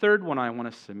here's the third one I want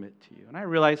to submit to you. And I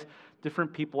realize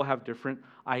different people have different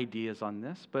ideas on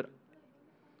this, but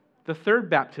the third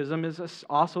baptism is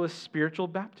also a spiritual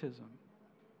baptism.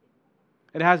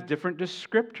 It has different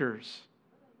descriptors.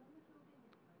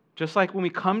 Just like when we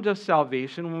come to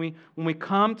salvation, when we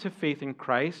come to faith in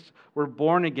Christ, we're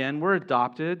born again, we're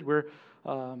adopted, we're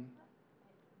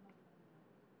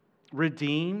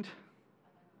redeemed,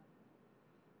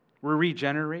 we're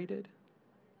regenerated.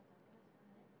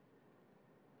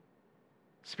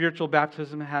 Spiritual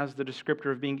baptism has the descriptor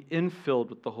of being infilled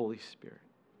with the Holy Spirit,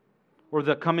 or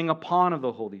the coming upon of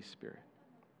the Holy Spirit.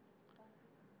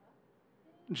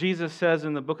 Jesus says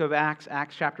in the book of Acts,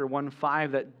 Acts chapter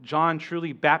 1:5, that John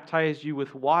truly baptized you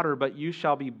with water, but you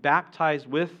shall be baptized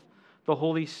with the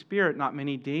Holy Spirit not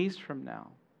many days from now.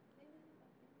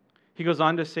 He goes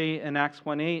on to say in Acts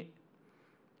 1:8,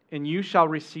 and you shall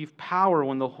receive power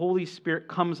when the Holy Spirit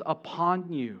comes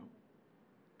upon you.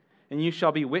 And you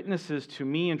shall be witnesses to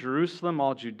me in Jerusalem,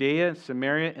 all Judea and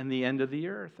Samaria, and the end of the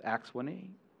earth. Acts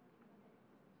 1:8.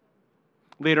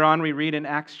 Later on, we read in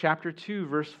Acts chapter 2,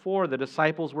 verse 4, the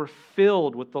disciples were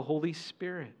filled with the Holy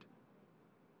Spirit.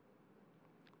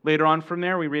 Later on from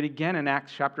there, we read again in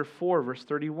Acts chapter 4, verse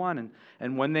 31,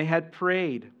 and when they had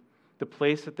prayed, the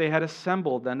place that they had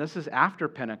assembled, and this is after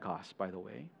Pentecost, by the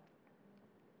way,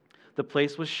 the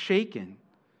place was shaken.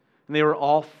 And they were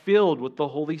all filled with the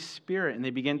Holy Spirit, and they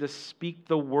began to speak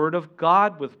the word of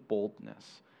God with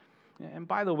boldness. And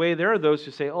by the way, there are those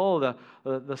who say, oh,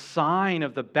 the sign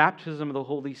of the baptism of the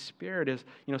Holy Spirit is,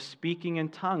 speaking in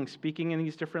tongues, speaking in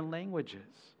these different languages.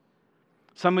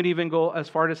 Some would even go as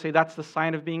far to say that's the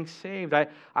sign of being saved.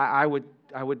 I would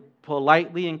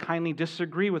politely and kindly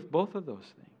disagree with both of those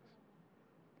things.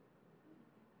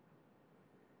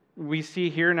 We see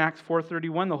here in Acts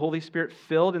 4:31, the Holy Spirit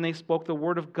filled, and they spoke the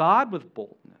word of God with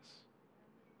boldness.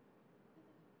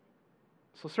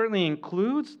 So certainly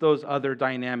includes those other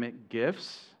dynamic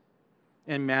gifts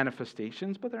and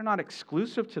manifestations, but they're not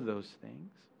exclusive to those things.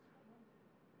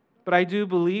 But I do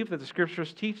believe that the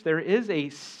Scriptures teach there is a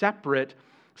separate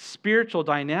spiritual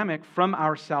dynamic from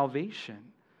our salvation.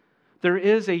 There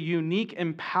is a unique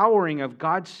empowering of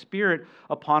God's Spirit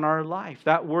upon our life.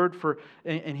 That word for,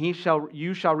 and you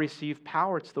shall receive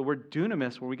power, it's the word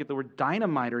dunamis, where we get the word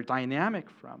dynamite or dynamic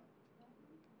from.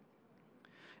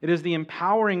 It is the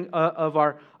empowering of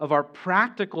our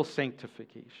practical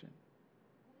sanctification.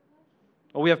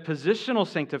 Well, we have positional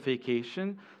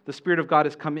sanctification. The Spirit of God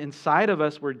has come inside of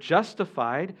us. We're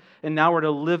justified, and now we're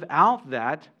to live out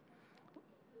that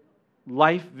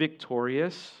life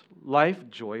victorious, life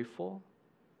joyful.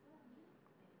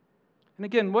 And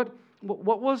again, what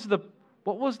was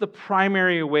the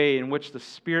primary way in which the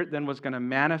Spirit then was going to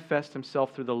manifest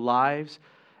Himself through the lives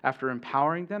after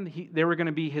empowering them? They were going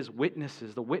to be His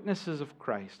witnesses, the witnesses of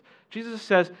Christ. Jesus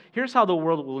says, here's how the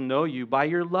world will know you, by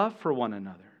your love for one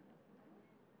another.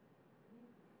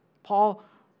 Paul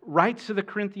writes to the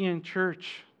Corinthian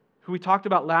church, who we talked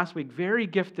about last week, very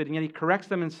gifted, and yet he corrects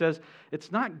them and says,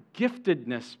 it's not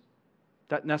giftedness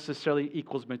that necessarily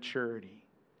equals maturity.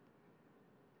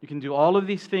 You can do all of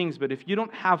these things, but if you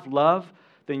don't have love,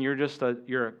 then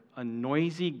you're a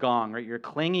noisy gong, right? You're a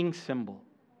clanging cymbal.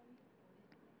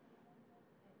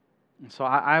 And so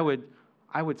I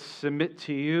would submit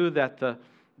to you that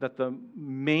the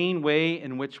main way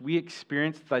in which we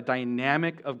experience the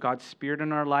dynamic of God's Spirit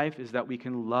in our life is that we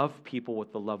can love people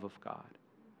with the love of God.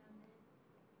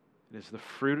 It is the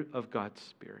fruit of God's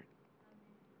Spirit.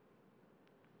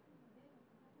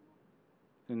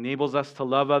 It enables us to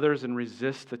love others and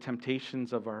resist the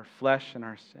temptations of our flesh and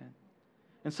our sin.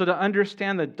 And so to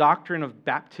understand the doctrine of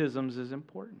baptisms is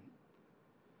important.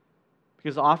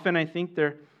 Because often I think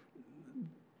they're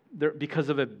because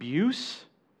of abuse,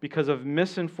 because of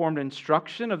misinformed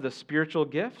instruction of the spiritual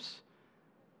gifts.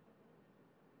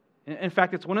 In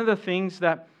fact, it's one of the things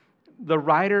that the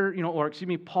writer,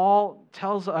 Paul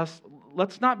tells us,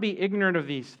 let's not be ignorant of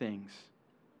these things.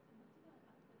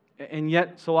 And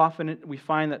yet, so often we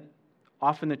find that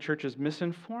often the church is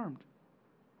misinformed.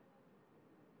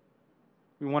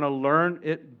 We want to learn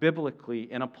it biblically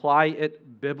and apply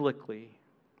it biblically.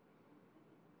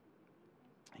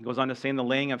 He goes on to say in the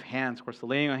laying of hands. Of course, the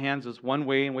laying of hands is one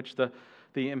way in which the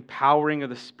empowering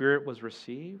of the Spirit was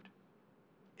received.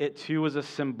 It too was a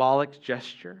symbolic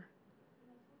gesture.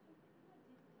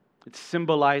 It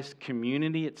symbolized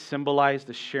community. It symbolized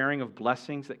the sharing of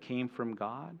blessings that came from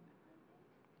God.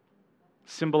 It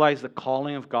symbolized the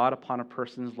calling of God upon a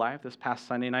person's life. This past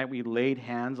Sunday night, we laid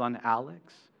hands on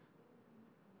Alex.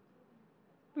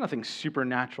 Nothing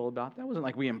supernatural about that. It wasn't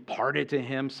like we imparted to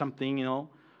him something,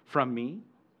 from me.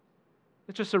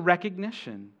 It's just a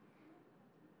recognition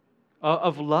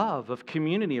of love, of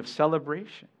community, of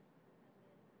celebration.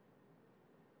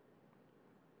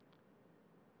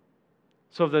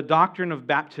 So the doctrine of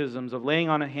baptisms, of laying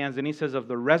on of hands, and he says of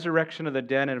the resurrection of the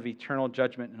dead and of eternal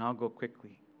judgment, and I'll go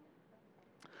quickly.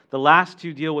 The last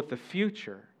two deal with the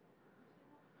future.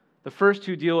 The first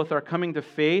two deal with our coming to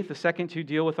faith. The second two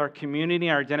deal with our community,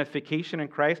 our identification in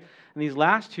Christ. And these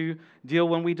last two deal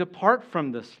when we depart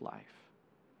from this life.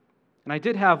 And I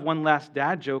did have one last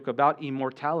dad joke about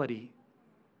immortality.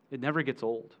 It never gets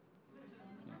old.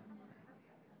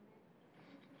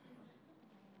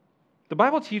 The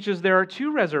Bible teaches there are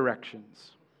two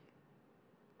resurrections.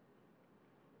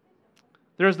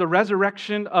 There's the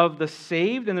resurrection of the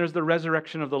saved, and there's the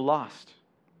resurrection of the lost.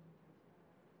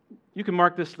 You can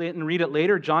mark this and read it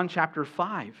later, John chapter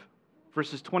 5,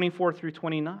 verses 24 through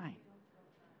 29.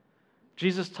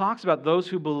 Jesus talks about those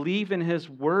who believe in His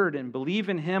word and believe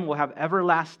in Him will have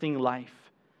everlasting life.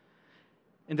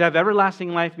 And to have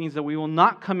everlasting life means that we will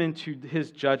not come into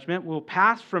His judgment. We'll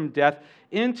pass from death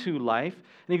into life.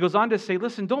 And He goes on to say,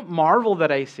 listen, don't marvel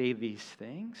that I say these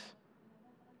things.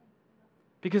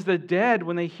 Because the dead,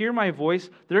 when they hear my voice,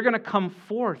 they're going to come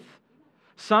forth.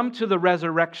 Some to the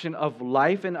resurrection of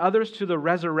life and others to the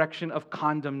resurrection of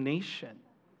condemnation.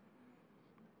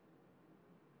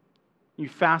 You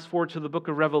fast forward to the book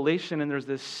of Revelation and there's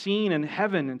this scene in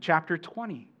heaven in chapter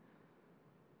 20.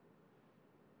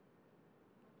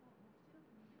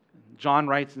 John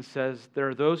writes and says, there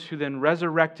are those who then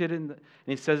resurrected, and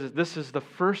he says this is the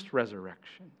first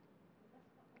resurrection.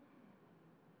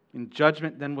 And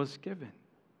judgment then was given.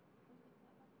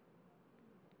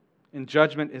 And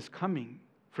judgment is coming.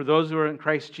 For those who are in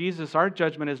Christ Jesus, our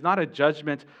judgment is not a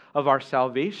judgment of our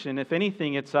salvation. If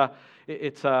anything, it's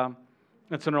an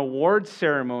award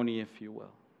ceremony, if you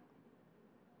will.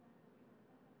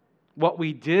 What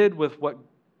we did with what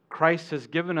Christ has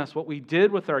given us, what we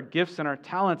did with our gifts and our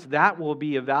talents, that will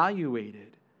be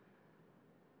evaluated.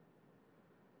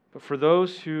 But for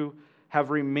those who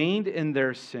have remained in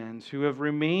their sins, who have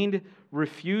remained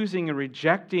refusing and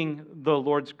rejecting the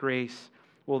Lord's grace,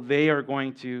 well, they are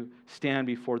going to stand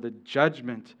before the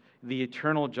judgment, the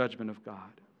eternal judgment of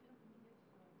God.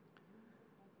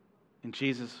 And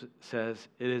Jesus says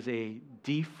it is a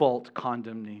default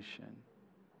condemnation.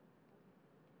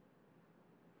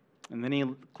 And then he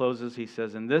closes, he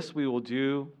says, and this we will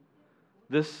do,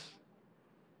 this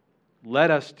let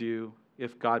us do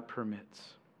if God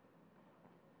permits.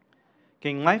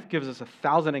 King, life gives us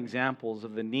 1,000 examples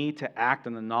of the need to act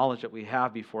on the knowledge that we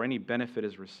have before any benefit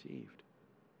is received.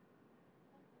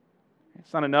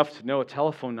 It's not enough to know a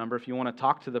telephone number. If you want to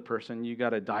talk to the person, you got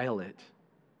to dial it.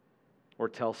 Or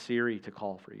tell Siri to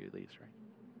call for you at least, right?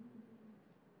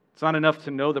 It's not enough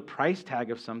to know the price tag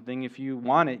of something. If you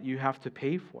want it, you have to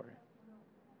pay for it.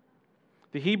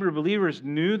 The Hebrew believers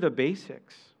knew the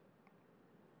basics.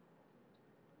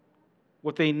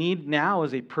 What they need now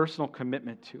is a personal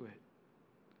commitment to it.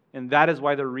 And that is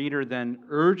why the reader then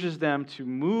urges them to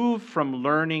move from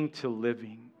learning to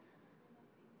living.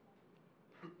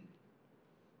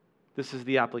 This is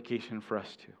the application for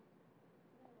us too.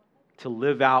 To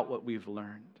live out what we've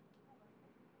learned.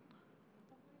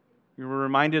 We were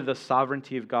reminded of the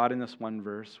sovereignty of God in this one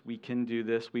verse. We can do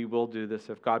this. We will do this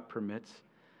if God permits.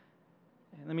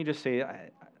 And let me just say, I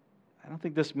don't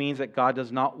think this means that God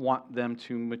does not want them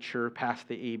to mature past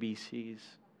the ABCs.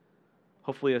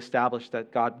 Hopefully establish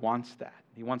that God wants that.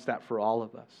 He wants that for all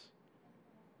of us.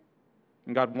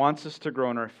 And God wants us to grow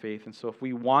in our faith. And so if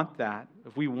we want that,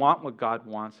 if we want what God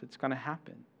wants, it's going to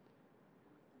happen.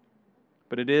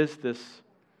 But it is this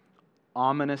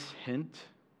ominous hint.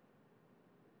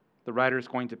 The writer is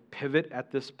going to pivot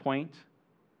at this point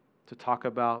to talk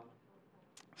about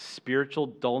spiritual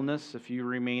dullness. If you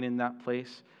remain in that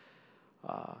place,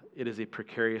 it is a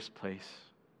precarious place.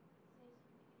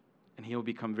 And he will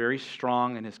become very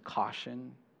strong in his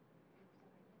caution,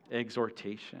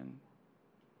 exhortation,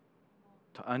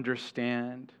 to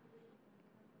understand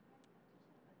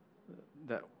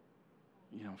that,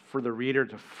 for the reader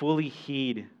to fully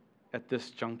heed at this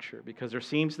juncture. Because there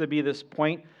seems to be this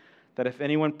point that if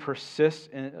anyone persists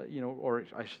in, or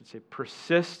I should say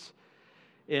persists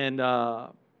in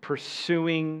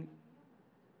pursuing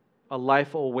a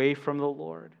life away from the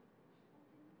Lord,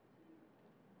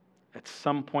 at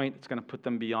some point it's going to put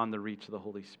them beyond the reach of the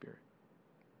Holy Spirit.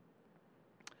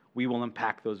 We will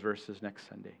unpack those verses next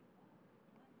Sunday.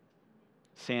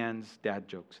 Sans dad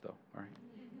jokes, though. All right.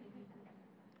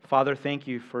 Father, thank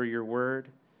you for your word.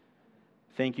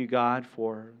 Thank you, God,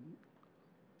 for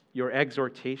your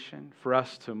exhortation for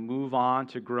us to move on,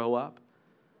 to grow up.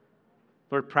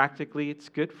 Lord, practically, it's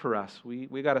good for us. We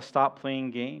got to stop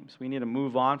playing games. We need to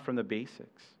move on from the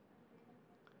basics.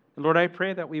 And Lord, I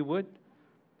pray that we would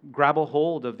grab a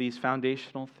hold of these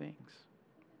foundational things,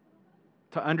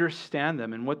 to understand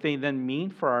them and what they then mean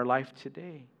for our life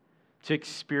today, to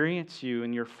experience you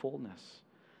in your fullness,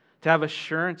 to have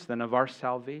assurance then of our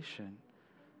salvation,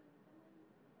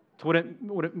 to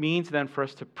what it means then for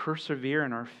us to persevere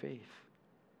in our faith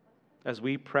as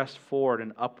we press forward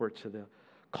and upward to the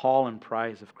call and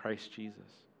prize of Christ Jesus.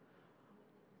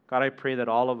 God, I pray that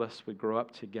all of us would grow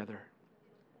up together.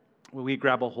 Will we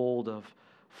grab a hold of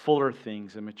fuller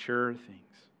things and mature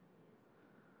things?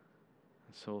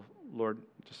 And so, Lord,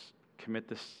 just commit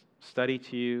this study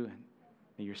to you, and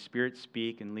may your Spirit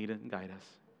speak and lead and guide us.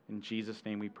 In Jesus'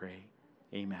 name we pray.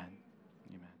 Amen.